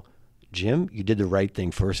got to go, Jim, you did the right thing,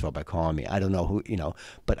 first of all, by calling me. I don't know who,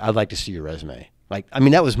 but I'd like to see your resume.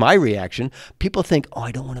 That was my reaction. People think, oh,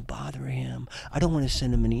 I don't want to bother him. I don't want to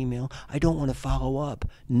send him an email. I don't want to follow up.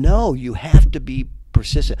 No, you have to be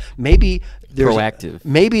persistent. Maybe there's proactive.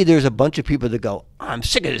 Maybe there's a bunch of people that go, I'm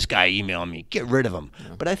sick of this guy emailing me. Get rid of him.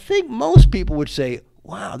 Yeah. But I think most people would say,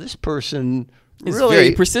 wow, this person is really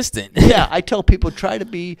very persistent. Yeah, I tell people, try to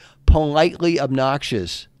be politely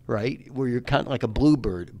obnoxious, right? Where you're kind of like a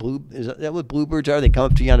bluebird. Is that what bluebirds are? They come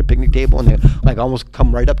up to you on a picnic table and they almost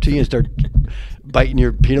come right up to you and start biting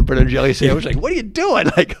your peanut butter and jelly sandwich. What are you doing?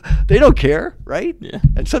 They don't care, right? Yeah.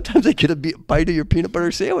 And sometimes they get a bite of your peanut butter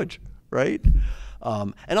sandwich, right?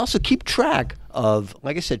 And also keep track of,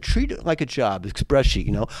 like I said, treat it like a job, express sheet.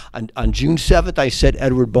 On June 7th, I said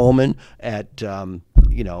Edward Bowman at,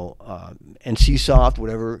 NCSoft,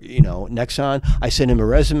 whatever, Nexon. I sent him a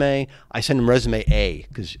resume. I sent him resume A,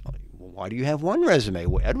 because why do you have one resume?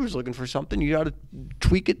 Well, Edward's looking for something. You got to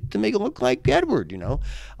tweak it to make it look like Edward,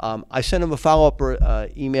 I sent him a follow-up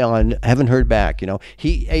email and haven't heard back,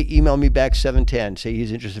 He emailed me back 7:10, say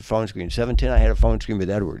he's interested in phone screen. 7:10, I had a phone screen with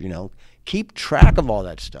Edward, Keep track of all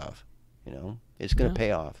that stuff. It's going to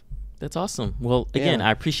pay off. That's awesome. Well, again, I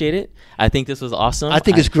appreciate it. I think this was awesome. I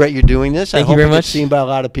think it's great you're doing this. Thank you very much. It's seen by a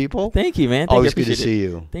lot of people. Thank you, man. Always good to see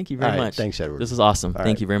you. Thank you very much. Thanks, Edward. This was awesome.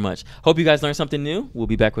 Thank you very much. Hope you guys learned something new. We'll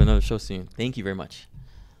be back with another show soon. Thank you very much.